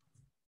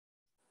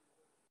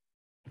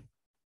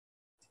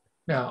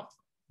 Now,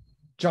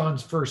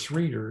 John's first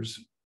readers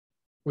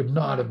would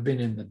not have been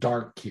in the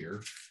dark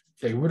here.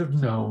 They would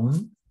have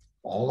known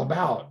all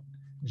about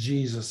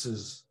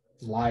Jesus's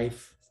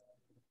life,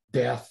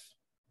 death,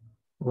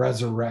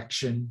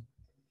 resurrection.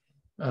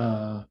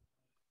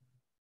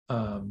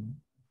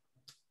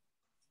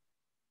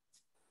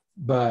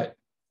 But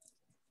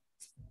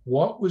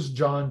what was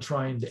John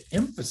trying to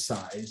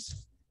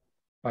emphasize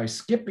by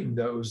skipping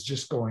those,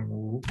 just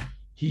going,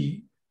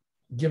 he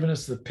given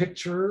us the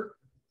picture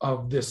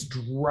of this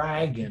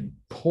dragon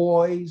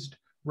poised,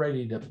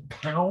 ready to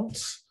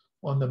pounce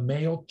on the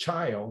male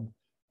child.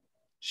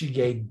 She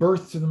gave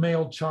birth to the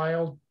male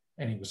child,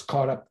 and he was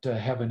caught up to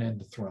heaven and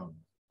the throne.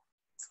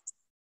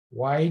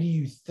 Why do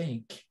you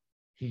think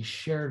he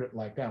shared it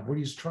like that? What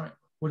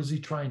is he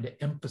trying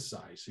to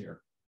emphasize here?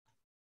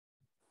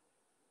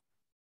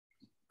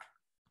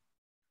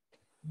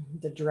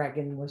 The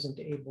dragon wasn't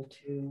able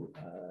to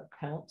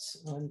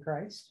pounce on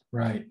Christ.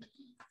 Right.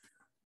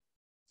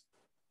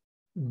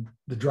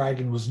 The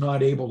dragon was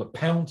not able to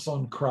pounce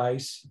on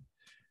Christ,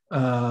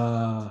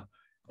 and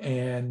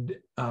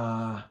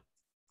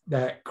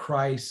that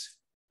Christ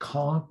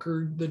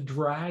conquered the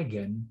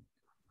dragon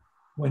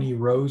when he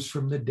rose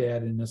from the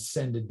dead and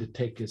ascended to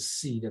take his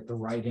seat at the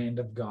right hand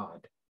of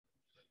God.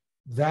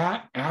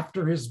 That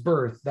after his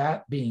birth,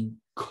 that being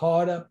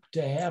caught up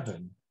to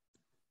heaven,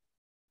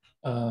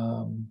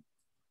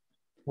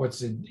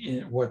 what's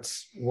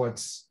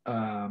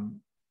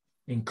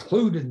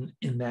included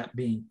in that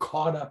being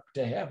caught up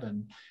to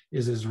heaven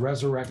is his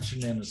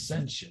resurrection and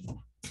ascension.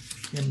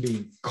 Him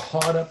being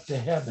caught up to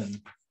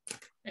heaven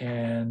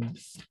and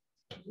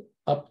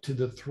up to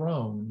the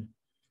throne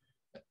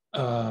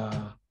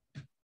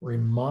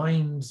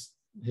reminds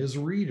his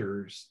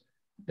readers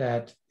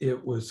that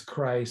it was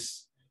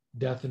Christ's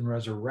death and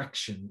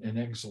resurrection and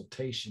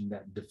exaltation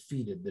that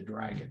defeated the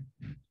dragon.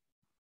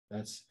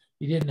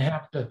 He didn't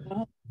have to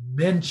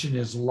mention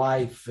his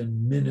life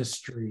and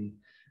ministry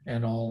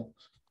and all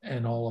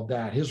of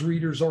that. His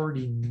readers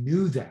already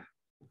knew that.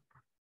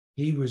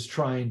 He was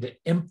trying to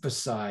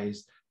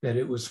emphasize that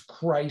it was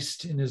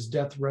Christ in his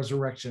death,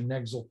 resurrection, and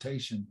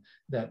exaltation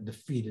that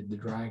defeated the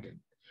dragon.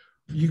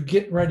 You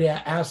get ready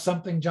to ask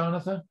something,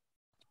 Jonathan?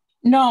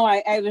 No,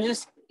 I was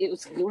just, it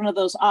was one of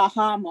those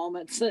aha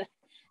moments.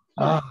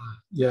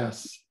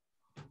 Yes.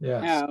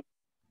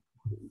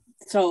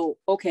 So,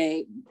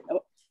 okay.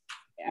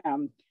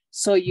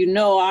 So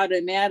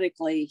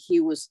automatically he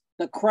was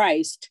the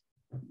Christ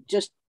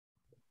just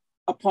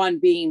upon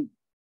being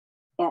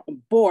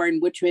born,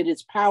 which meant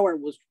his power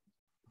was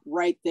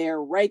right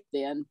there, right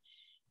then.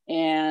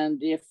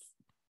 And if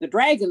the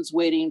dragon's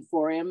waiting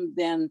for him,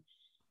 then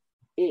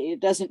it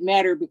doesn't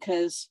matter,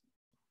 because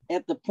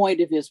at the point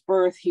of his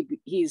birth,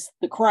 he's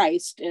the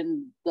Christ,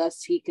 and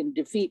thus he can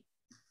defeat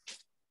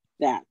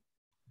that.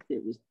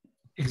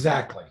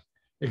 Exactly.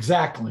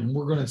 And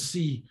we're going to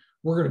see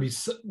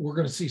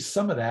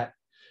some of that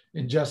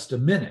in just a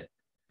minute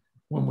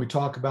when we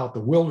talk about the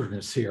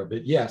wilderness here.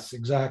 But yes,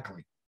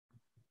 exactly.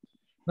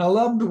 And I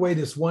love the way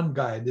this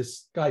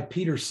guy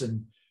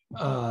Peterson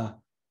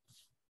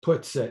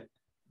puts it.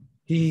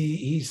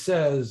 He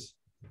says,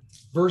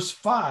 in verse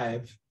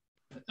 5,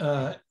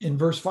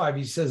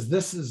 he says,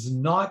 this is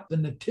not the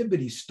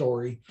nativity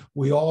story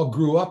we all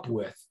grew up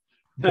with,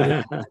 but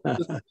it's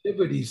the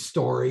nativity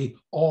story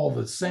all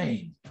the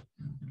same.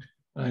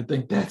 And I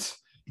think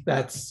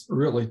that's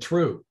really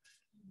true.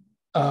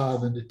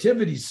 The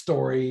nativity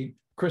story,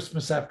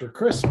 Christmas after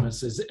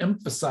Christmas, is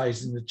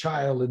emphasizing the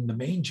child in the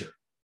manger.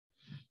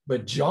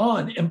 But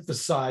John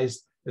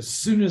emphasized as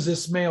soon as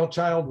this male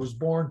child was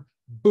born,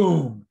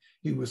 boom,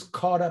 he was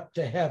caught up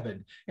to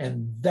heaven.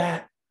 And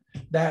that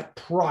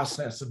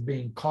process of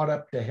being caught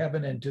up to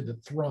heaven and to the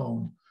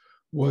throne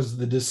was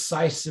the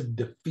decisive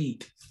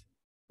defeat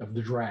of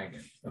the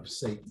dragon, of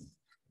Satan.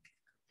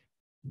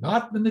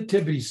 Not the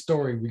nativity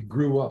story we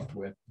grew up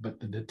with, but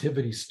the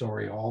nativity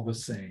story all the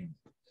same.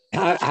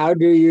 How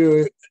do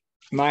you,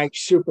 Mike,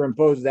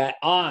 superimpose that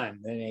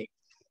on the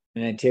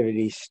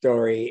nativity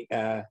story?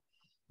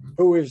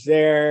 Who was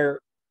there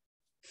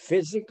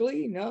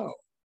physically? No.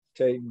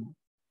 To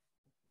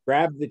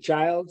grab the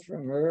child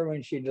from her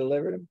when she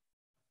delivered him?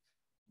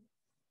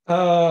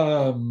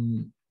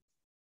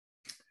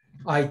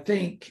 I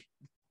think,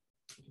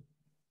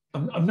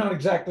 I'm not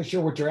exactly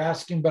sure what you're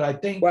asking, but I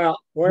think. Well,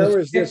 where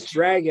was this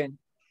dragon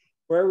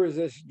at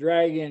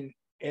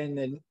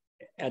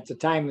the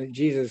time that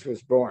Jesus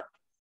was born?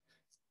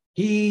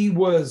 He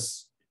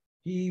was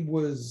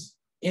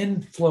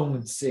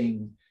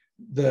influencing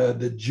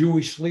the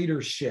Jewish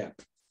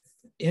leadership,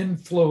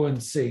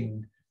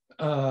 influencing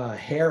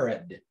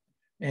Herod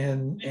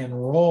and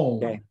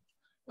Rome.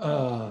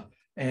 Okay.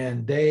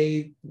 And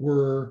they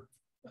were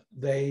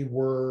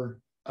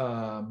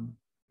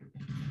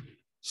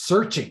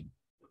searching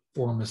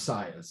for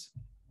messiahs.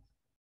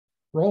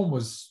 Rome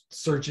was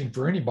searching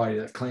for anybody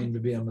that claimed to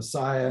be a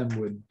messiah and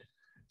would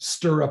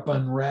stir up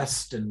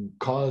unrest and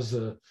cause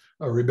a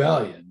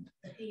rebellion.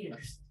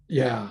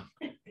 Yeah.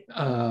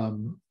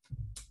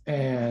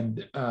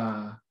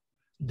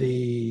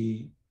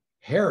 The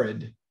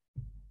Herod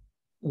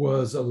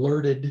was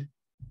alerted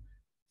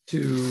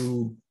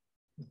to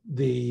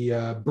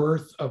the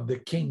birth of the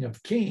King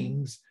of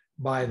Kings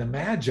by the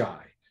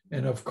Magi.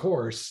 And of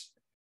course,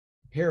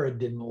 Herod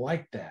didn't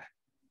like that.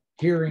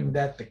 Hearing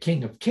that the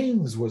King of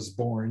Kings was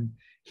born,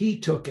 he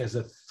took as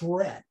a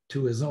threat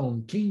to his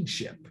own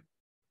kingship.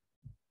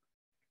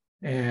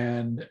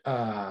 And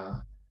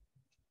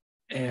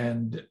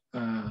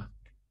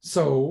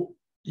so,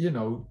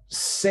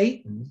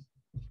 Satan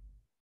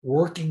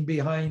working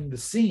behind the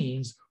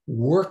scenes,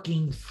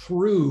 working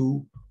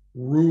through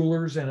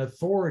rulers and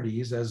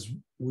authorities, as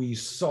we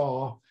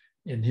saw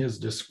in his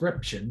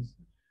description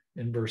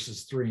in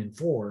verses 3 and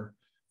 4,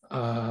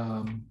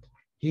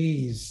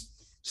 he's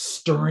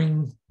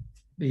stirring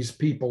these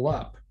people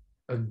up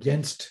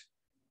against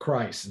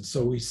Christ. And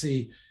so we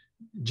see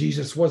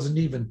Jesus wasn't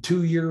even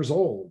 2 years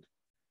old,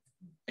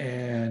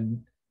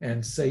 and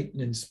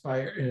Satan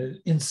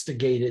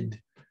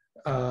instigated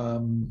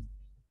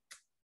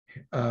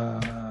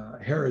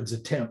Herod's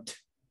attempt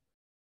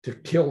to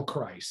kill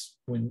Christ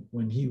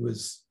when he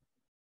was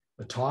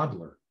a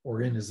toddler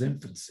or in his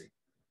infancy.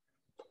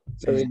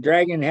 So the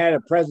dragon had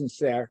a presence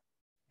there,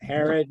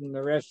 Herod and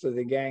the rest of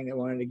the gang that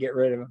wanted to get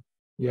rid of him.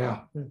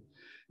 Yeah.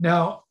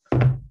 Now,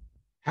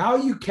 how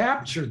you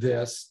capture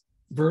this,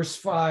 verse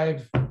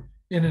 5,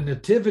 in a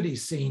nativity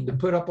scene to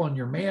put up on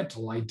your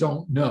mantle, I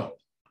don't know.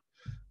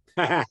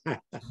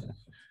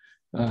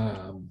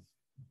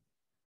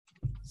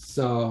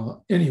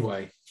 So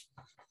anyway.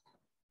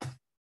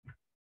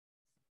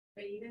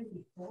 But even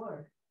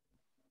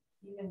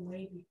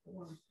way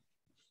before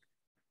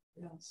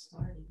it all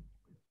started.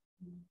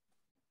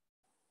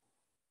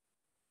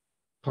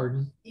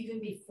 Pardon? Even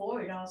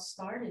before it all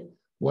started.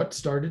 What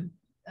started?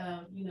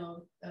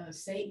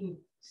 Satan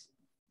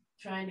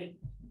trying to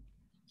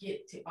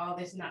get to all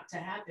this not to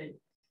happen.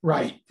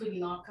 Right.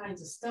 Putting all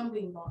kinds of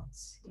stumbling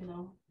blocks,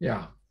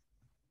 Yeah.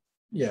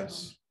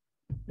 Yes,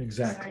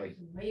 exactly.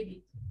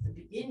 Maybe the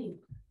beginning.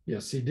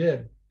 Yes, he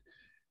did.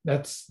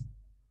 That's,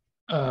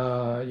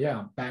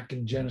 back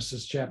in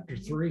Genesis chapter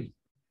 3.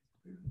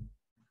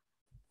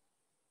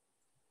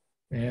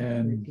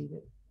 And,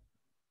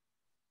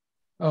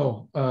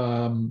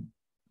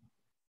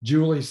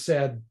 Julie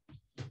said,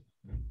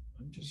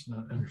 I'm just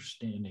not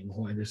understanding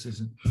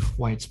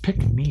why it's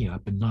picking me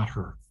up and not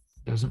her.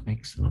 Doesn't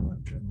make sense. I'm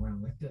going to turn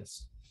around like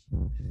this.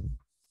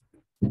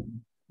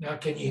 Now,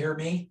 can you hear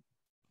me?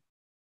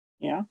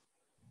 Yeah.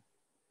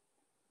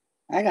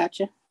 I got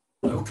you.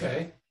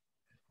 Okay.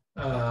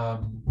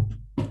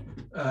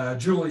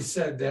 Julie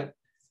said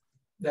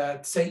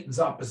that Satan's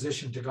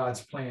opposition to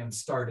God's plan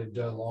started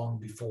long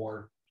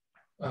before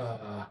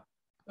the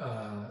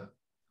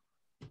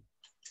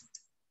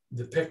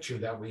picture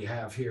that we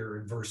have here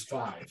in verse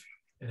 5.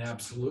 And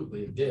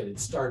absolutely it did. It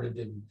started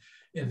in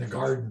the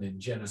garden in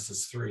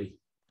Genesis 3.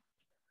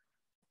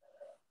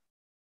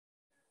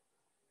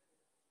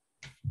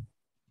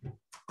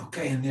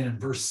 Okay, and then in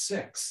verse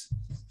 6,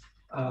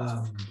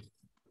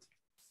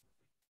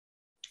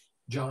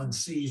 John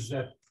sees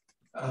that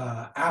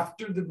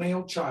after the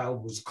male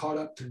child was caught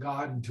up to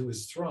God and to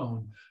his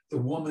throne,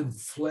 the woman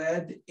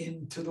fled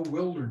into the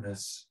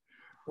wilderness,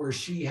 where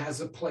she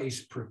has a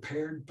place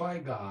prepared by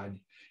God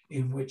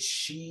in which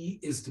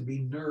she is to be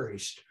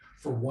nourished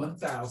for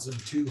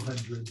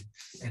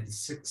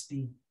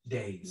 1,260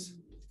 days.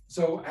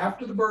 So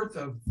after the birth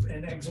of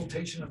and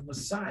exaltation of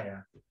Messiah,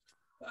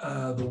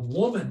 the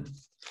woman,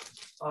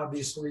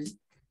 obviously,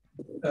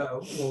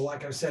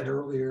 like I said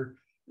earlier,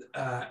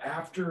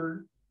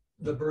 after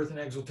the birth and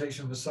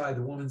exaltation of Messiah,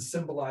 the woman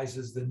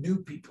symbolizes the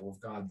new people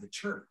of God, the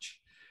church.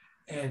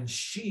 And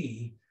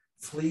she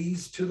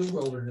flees to the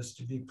wilderness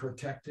to be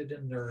protected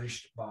and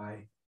nourished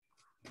by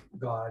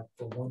God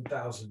for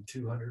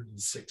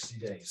 1,260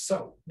 days.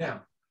 So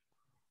now,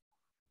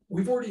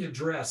 we've already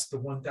addressed the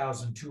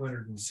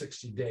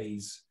 1,260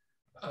 days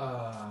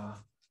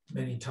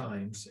many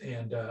times,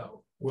 and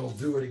we'll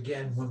do it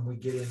again when we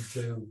get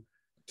into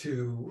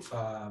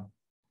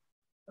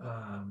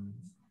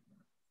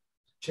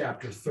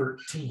chapter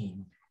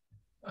 13.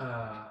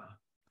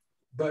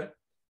 But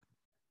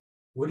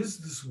what is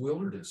this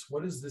wilderness?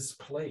 What is this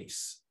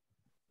place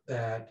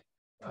that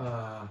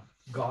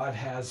God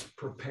has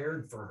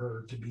prepared for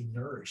her to be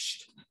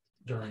nourished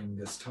during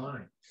this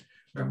time?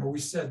 Remember, we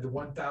said the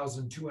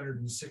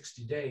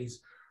 1,260 days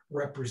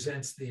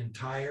represents the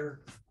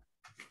entire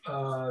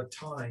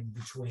time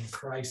between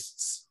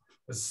Christ's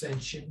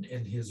ascension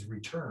and his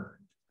return.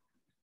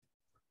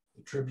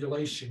 The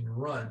tribulation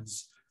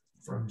runs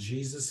from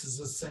Jesus's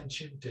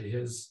ascension to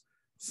his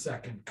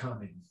second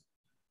coming.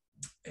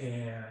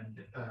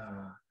 and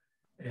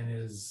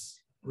is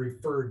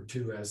referred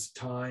to as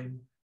time,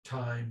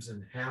 times,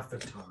 and half a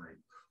time,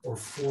 or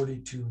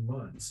 42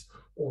 months,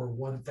 or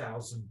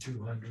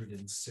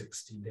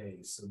 1,260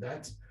 days. So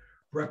that's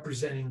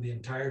representing the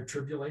entire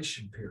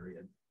tribulation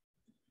period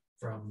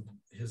from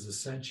his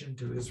ascension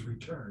to his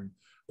return.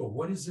 But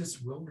what is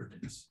this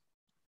wilderness?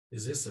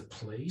 Is this a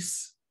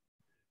place?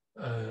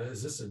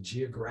 Is this a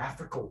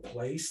geographical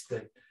place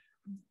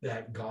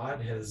that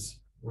God has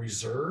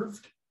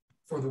reserved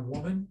for the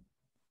woman?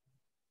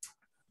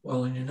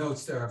 Well, in your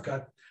notes there, I've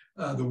got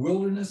the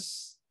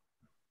wilderness.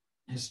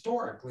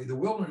 Historically, the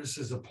wilderness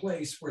is a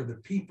place where the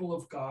people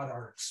of God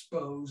are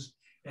exposed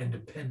and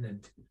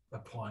dependent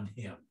upon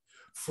him.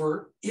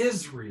 For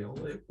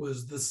Israel, it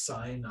was the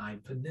Sinai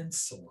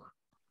Peninsula.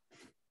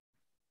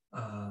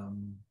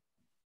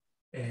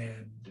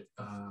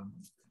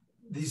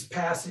 These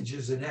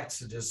passages in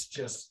Exodus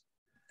just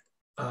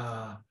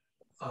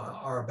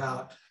are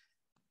about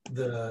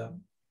the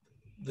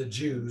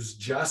Jews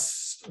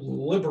just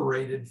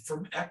liberated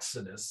from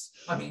Exodus.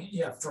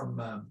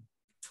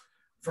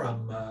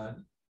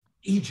 From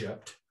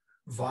Egypt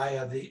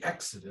via the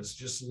Exodus,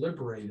 just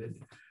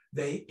liberated.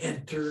 They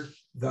enter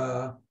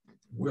the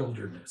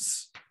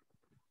wilderness.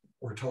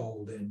 We're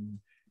told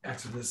in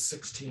Exodus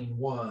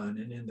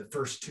 16:1 and in the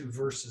first two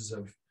verses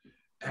of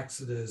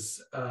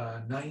Exodus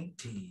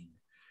 19.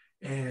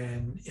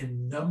 And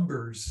in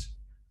Numbers,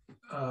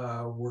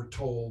 we're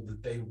told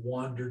that they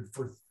wandered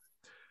for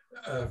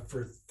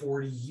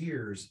 40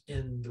 years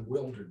in the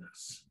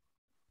wilderness.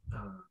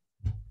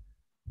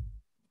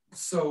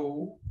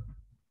 The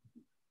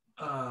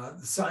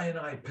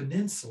Sinai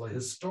Peninsula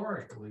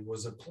historically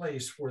was a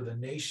place where the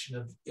nation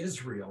of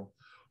Israel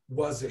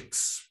was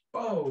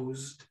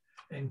exposed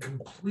and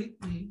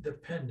completely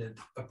dependent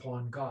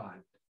upon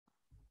God.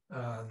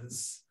 The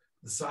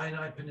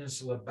Sinai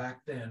Peninsula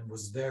back then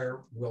was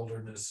their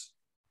wilderness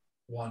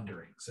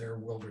wanderings, their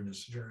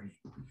wilderness journey.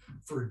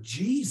 For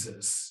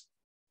Jesus,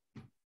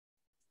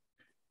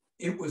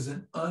 it was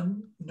an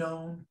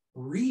unknown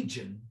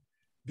region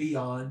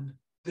beyond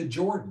the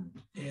Jordan.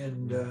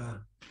 And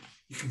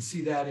you can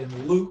see that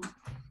in Luke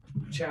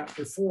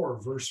chapter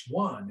 4, verse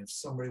 1, if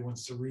somebody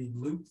wants to read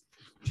Luke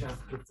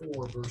chapter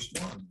 4, verse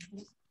 1.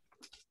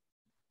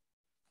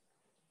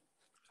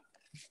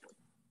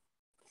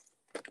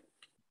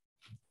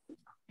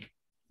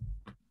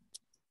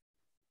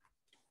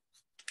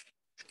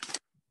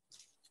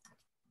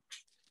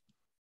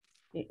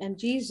 And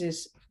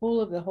Jesus, full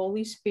of the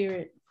Holy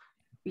Spirit,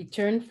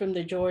 returned from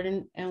the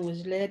Jordan and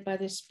was led by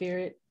the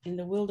Spirit in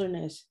the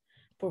wilderness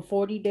for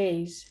 40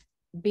 days,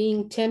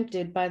 being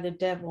tempted by the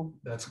devil.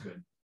 That's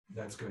good.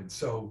 That's good.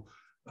 So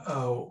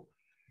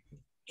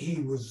he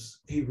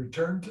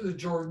returned to the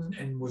Jordan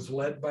and was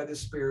led by the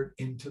Spirit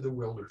into the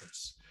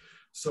wilderness.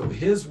 So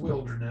his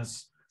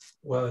wilderness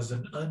was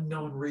an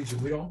unknown region.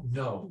 We don't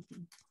know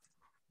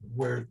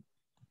where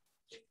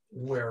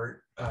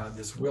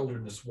this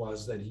wilderness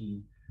was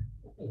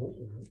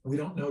we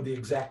don't know the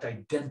exact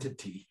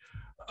identity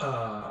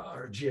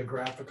or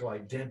geographical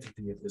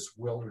identity of this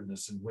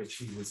wilderness in which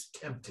he was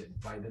tempted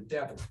by the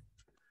devil.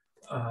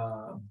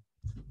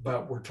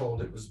 But we're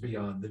told it was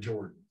beyond the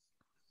Jordan.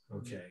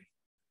 Okay.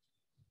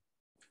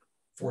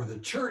 For the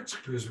church,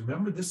 because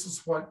remember, this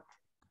is what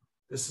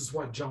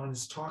John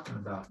is talking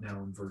about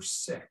now in verse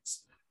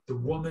 6. The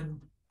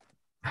woman,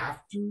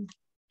 after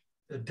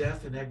the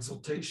death and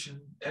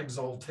exaltation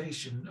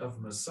of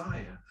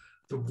Messiah,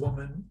 the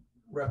woman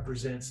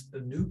represents the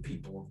new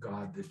people of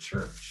God, the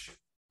church.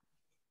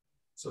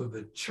 So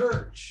the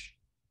church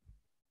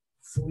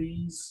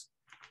flees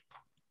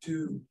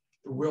to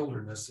the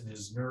wilderness and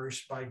is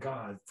nourished by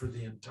God for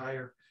the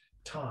entire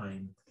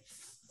time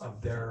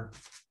of their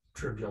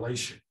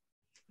tribulation.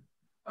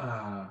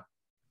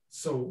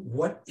 So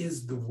what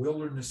is the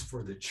wilderness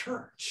for the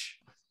church?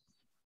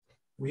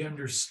 We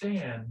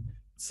understand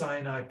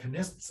Sinai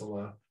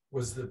Peninsula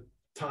was the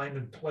time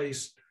and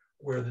place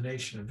where the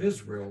nation of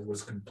Israel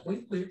was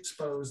completely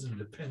exposed and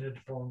dependent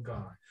upon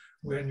God.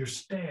 We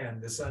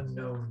understand this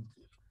unknown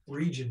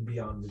region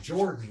beyond the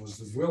Jordan was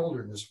the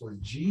wilderness where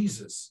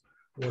Jesus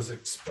was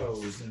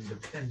exposed and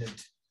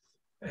dependent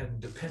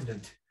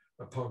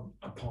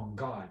upon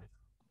God.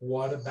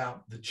 What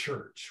about the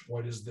church?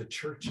 What is the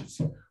church's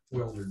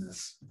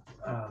wilderness?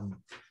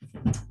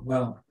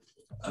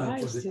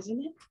 Christ,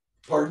 isn't it?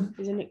 Pardon?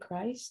 Isn't it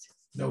Christ?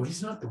 No,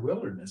 he's not the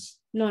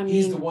wilderness. No, I mean,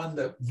 he's the one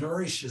that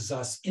nourishes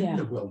us in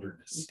the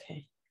wilderness.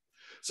 Okay.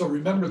 So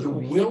remember, the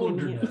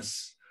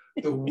wilderness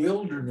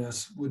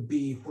would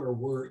be where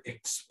we're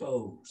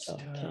exposed.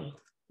 Okay.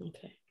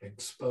 Okay.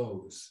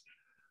 Exposed.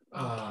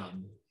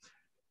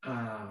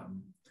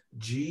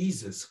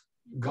 Jesus,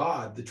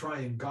 God, the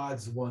triune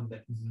God's the one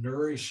that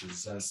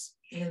nourishes us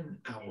in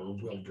our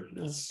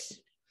wilderness.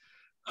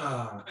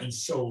 Okay. And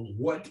so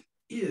what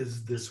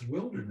is this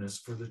wilderness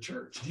for the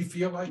church? Do you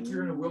feel like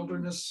you're in a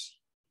wilderness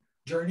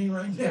journey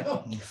right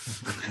now?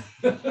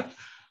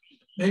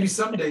 Maybe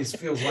some days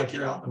feels like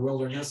you're out in the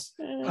wilderness.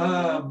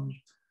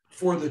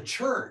 For the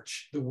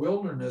church, the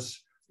wilderness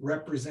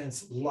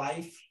represents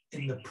life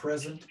in the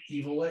present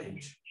evil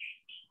age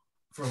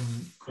from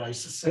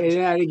Christ's Say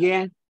ascension. that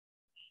again.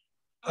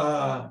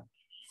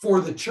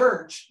 For the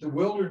church, the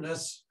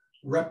wilderness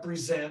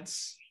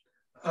represents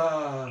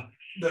the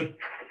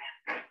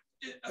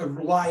a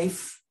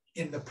life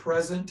in the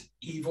present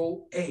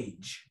evil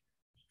age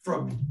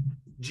from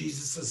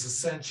Jesus's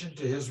ascension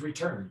to his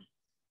return.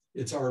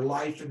 It's our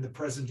life in the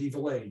present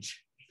evil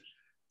age.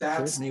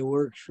 That's Certainly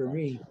works for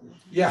me.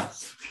 yeah.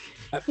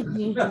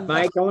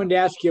 Mike, I wanted to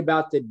ask you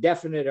about the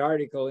definite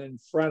article in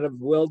front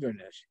of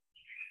wilderness.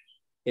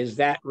 Is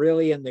that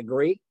really in the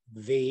Greek?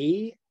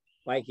 V,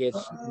 like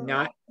it's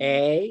not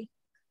A?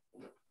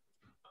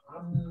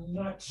 I'm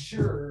not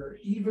sure.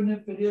 Even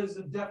if it is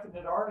a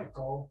definite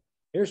article.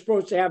 You're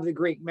supposed to have the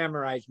Greek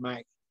memorized,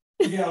 Mike.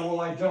 Yeah, well,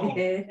 I don't.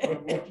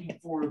 I'm looking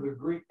for the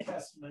Greek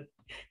Testament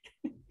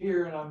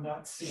here and I'm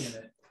not seeing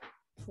it.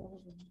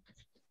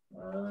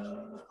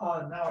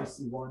 Now I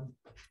see one.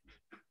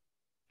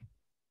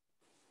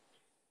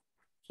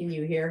 Can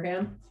you hear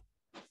him?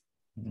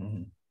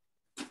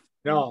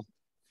 No.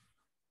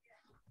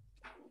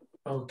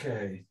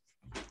 Okay.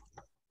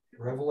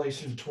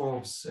 Revelation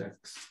 12:6.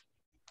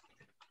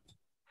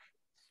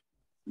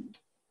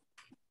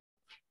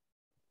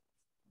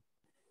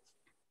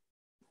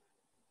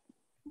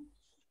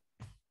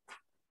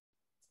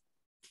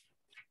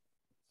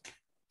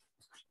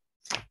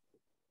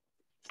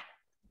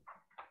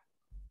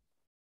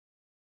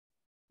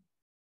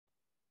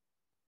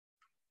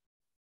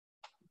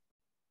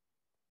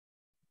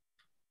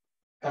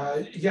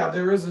 Yeah,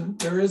 there is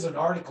an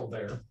article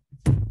there.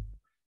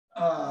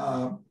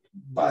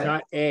 But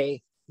Not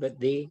A, but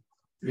D.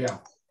 yeah.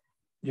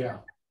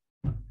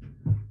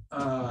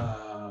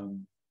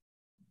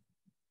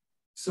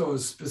 So a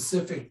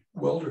specific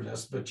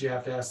wilderness, but you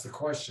have to ask the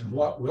question,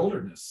 what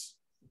wilderness?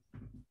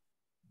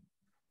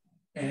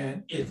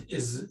 And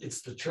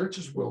it's the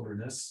church's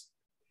wilderness.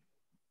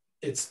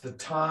 It's the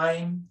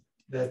time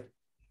that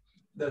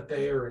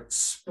they are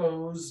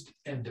exposed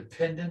and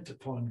dependent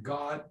upon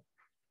God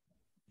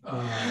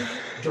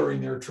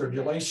during their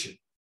tribulation,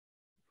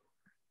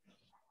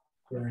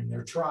 during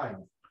their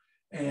trial.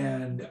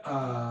 And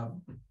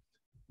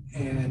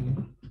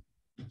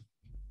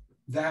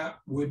that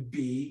would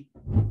be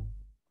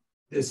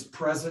this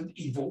present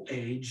evil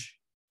age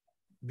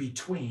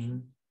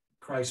between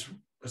Christ's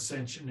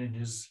ascension and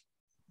his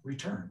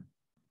return.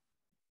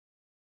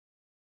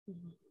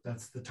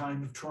 That's the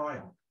time of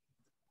trial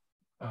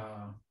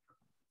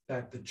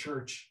that the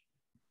church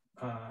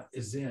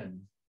is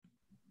in.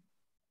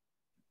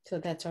 So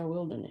that's our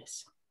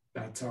wilderness.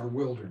 That's our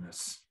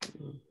wilderness.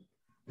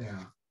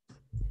 Yeah.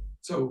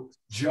 So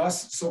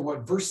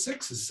what verse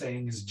 6 is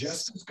saying is,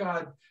 just as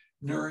God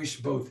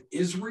nourished both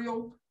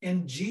Israel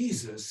and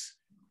Jesus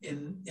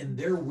in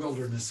their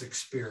wilderness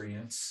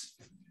experience,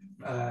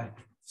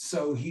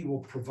 so he will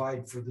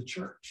provide for the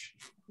church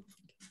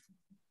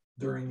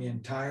during the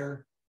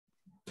entire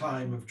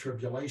time of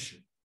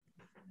tribulation.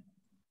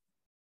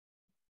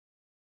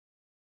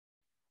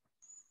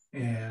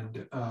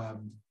 And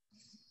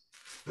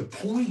the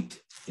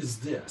point is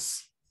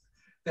this,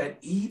 that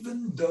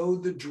even though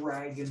the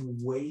dragon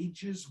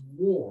wages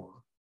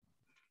war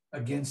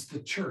against the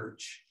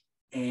church,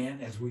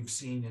 and as we've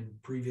seen in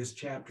previous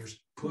chapters,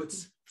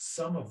 puts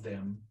some of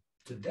them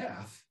to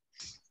death,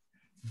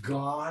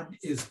 God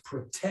is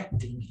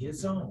protecting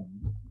his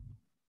own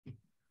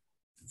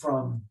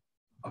from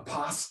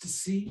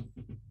apostasy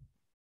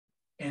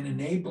and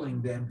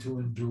enabling them to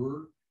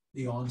endure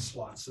the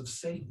onslaughts of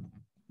Satan.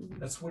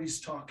 That's what he's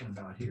talking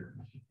about here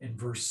in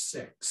verse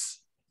 6.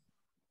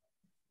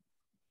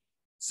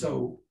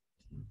 So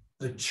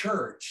the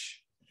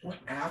church,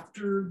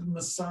 after the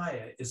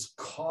Messiah is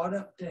caught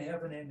up to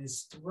heaven and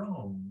his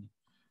throne,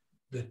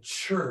 the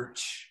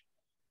church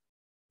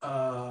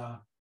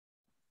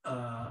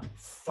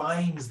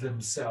finds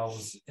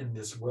themselves in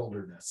this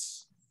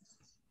wilderness.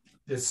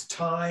 This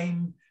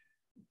time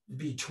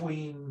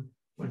between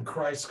when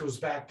Christ goes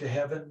back to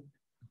heaven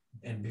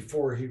and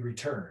before he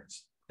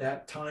returns,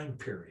 that time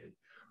period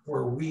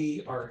where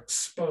we are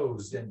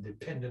exposed and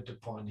dependent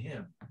upon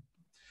him.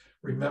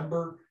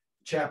 Remember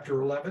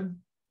chapter 11,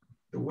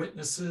 the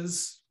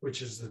witnesses,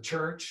 which is the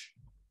church,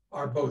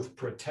 are both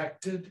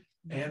protected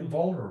and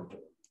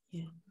vulnerable.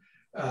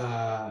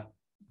 Yeah.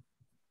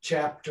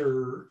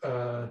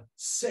 Chapter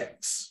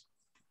 6,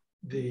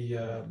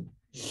 the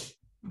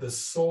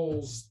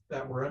souls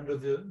that were under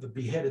the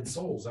beheaded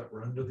souls that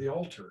were under the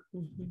altar,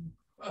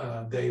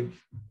 they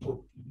were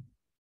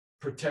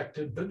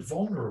protected but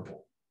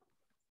vulnerable.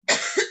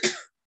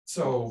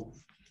 So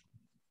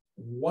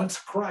once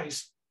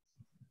Christ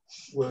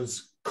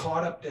was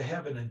caught up to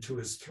heaven and to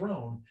his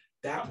throne,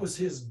 that was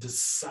his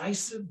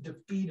decisive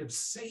defeat of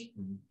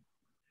Satan.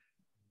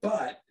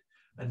 But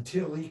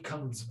until he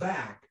comes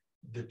back,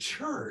 the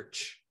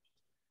church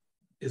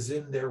is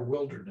in their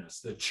wilderness.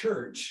 The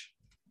church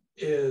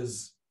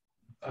is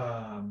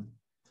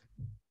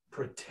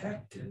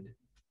protected,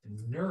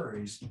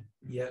 nourished,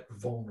 yet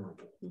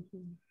vulnerable.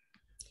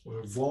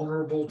 We're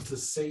vulnerable to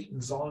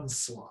Satan's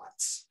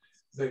onslaughts,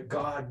 but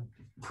God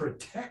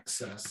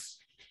protects us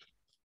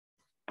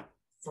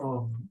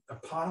from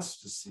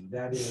apostasy.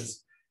 That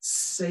is,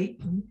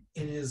 Satan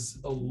in his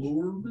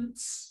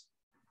allurements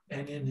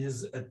and in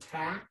his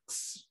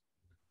attacks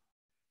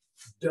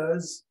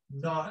does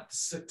not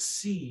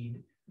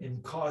succeed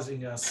in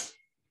causing us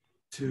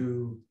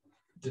to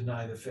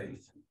deny the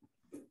faith,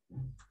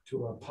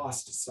 to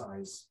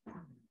apostatize.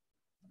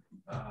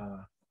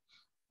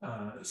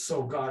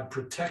 So God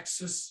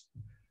protects us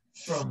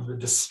from the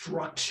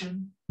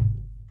destruction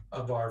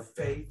of our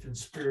faith and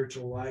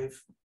spiritual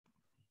life,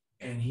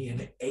 and he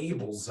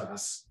enables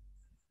us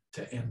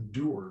to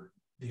endure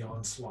the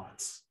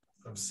onslaughts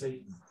of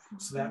Satan.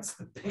 So that's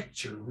the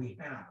picture we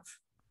have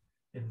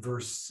in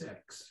verse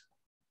 6.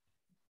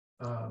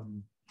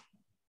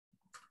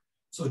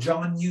 So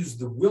John used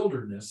the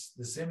wilderness,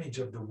 this image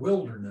of the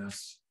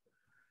wilderness,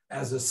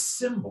 as a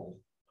symbol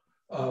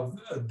of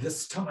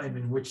this time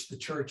in which the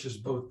church is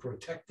both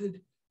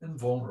protected and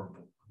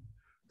vulnerable.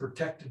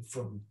 Protected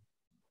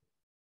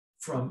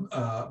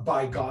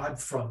by God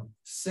from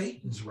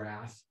Satan's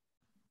wrath,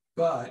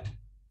 but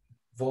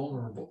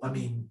vulnerable. I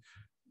mean,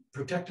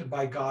 protected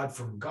by God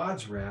from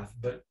God's wrath,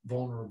 but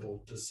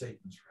vulnerable to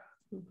Satan's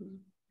wrath. Mm-hmm.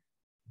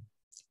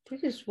 There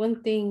is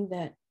one thing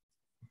that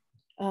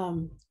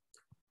from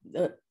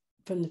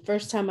the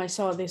first time I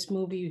saw this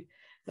movie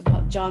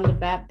about John the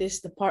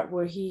Baptist, the part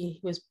where he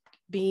was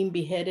being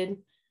beheaded,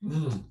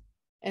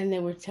 and they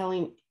were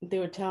telling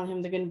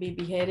him they're going to be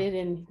beheaded,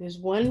 and there's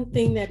one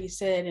thing that he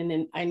said, and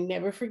then I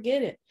never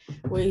forget it,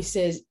 where he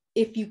says,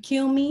 "If you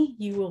kill me,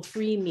 you will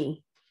free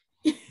me."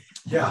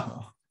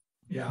 Yeah.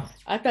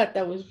 I thought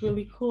that was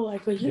really cool. I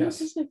go, yes,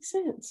 this makes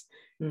sense.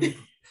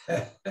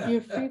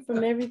 You're free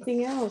from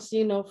everything else,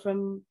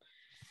 from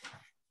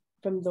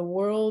the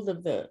world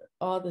of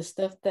all the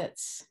stuff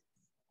that's,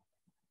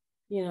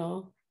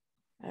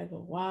 I go,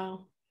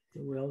 wow.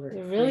 The wilderness.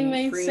 It really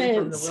made sense.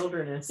 From the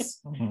wilderness.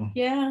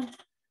 Yeah.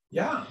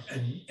 Yeah,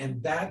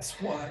 and that's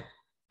what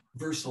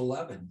verse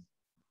 11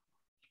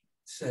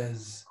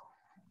 says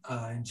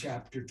in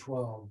chapter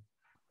 12.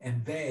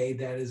 And they,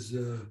 that is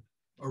a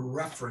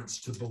reference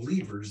to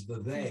believers, the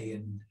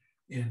they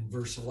in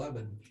verse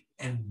 11,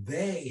 and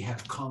they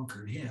have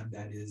conquered him,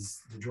 that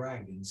is the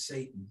dragon,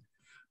 Satan.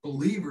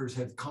 Believers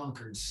have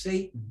conquered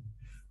Satan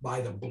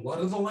by the blood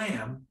of the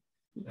Lamb.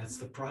 That's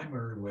the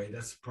primary way,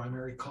 that's the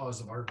primary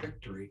cause of our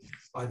victory,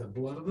 by the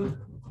blood of the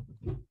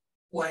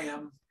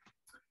Lamb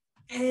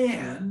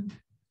and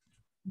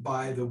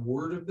by the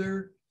word of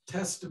their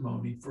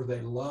testimony, for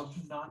they love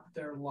not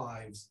their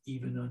lives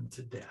even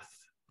unto death.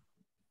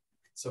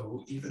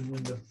 So even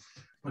when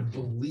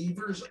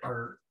believers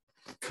are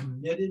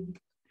committed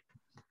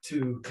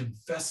to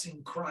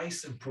confessing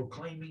Christ and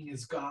proclaiming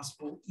his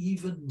gospel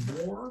even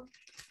more,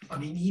 I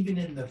mean, even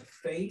in the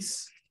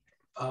face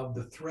of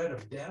the threat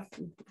of death,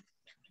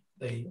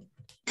 they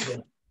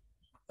seal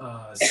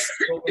their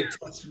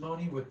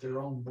testimony with their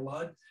own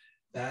blood.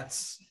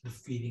 That's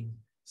defeating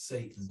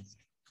Satan.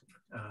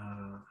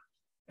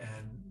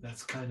 And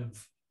that's kind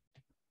of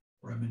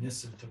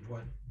reminiscent of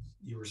what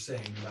you were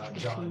saying about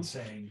John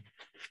saying,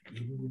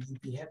 even when you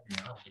behead me,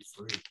 I'll be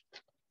free.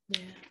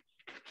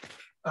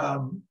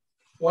 Yeah.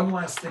 One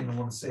last thing I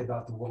want to say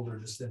about the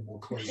wilderness, then we'll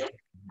close it.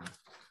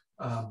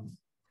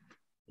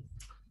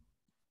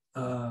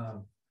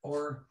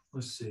 Or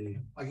let's see,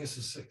 I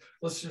guess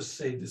let's just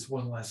say this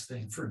one last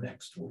thing for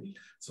next week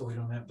so we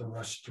don't have to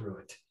rush through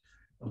it.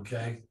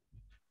 Okay.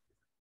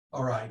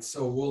 All right.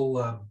 So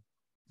we'll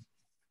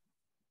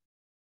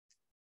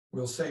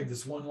save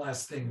this one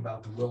last thing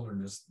about the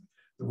wilderness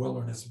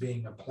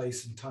being a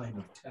place and time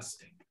of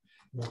testing.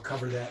 We'll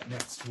cover that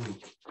next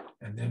week,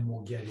 and then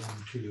we'll get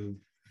into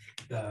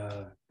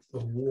the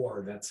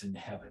war that's in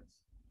heaven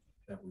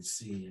that we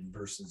see in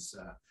verses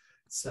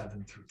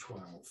 7 through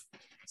 12.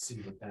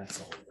 See what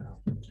that's all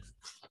about.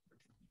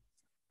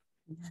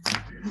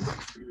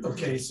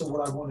 Okay, so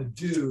what I want to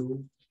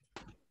do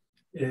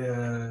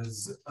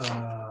is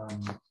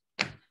I'm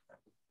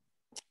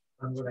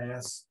going to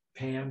ask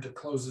Pam to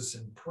close us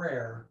in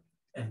prayer,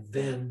 and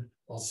then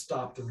I'll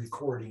stop the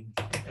recording,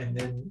 and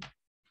then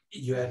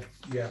you have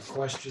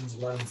questions,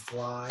 let them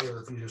fly,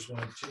 or if you just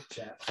want to chit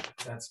chat,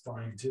 that's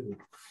fine too.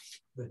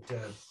 But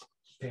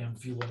Pam,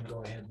 if you want to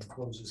go ahead and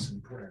close us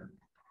in prayer.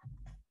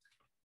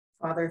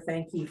 Father,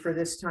 thank you for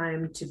this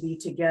time to be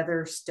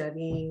together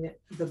studying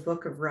the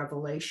book of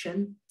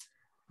Revelation.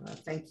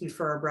 Thank you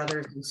for our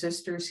brothers and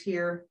sisters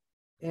here.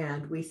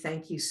 And we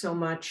thank you so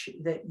much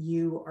that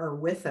you are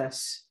with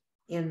us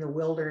in the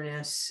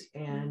wilderness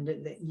and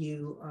that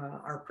you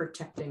are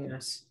protecting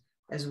us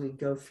as we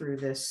go through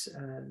this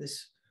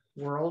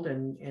world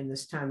and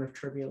this time of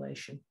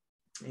tribulation.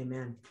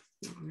 Amen.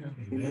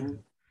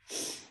 Amen.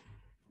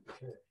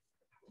 Okay.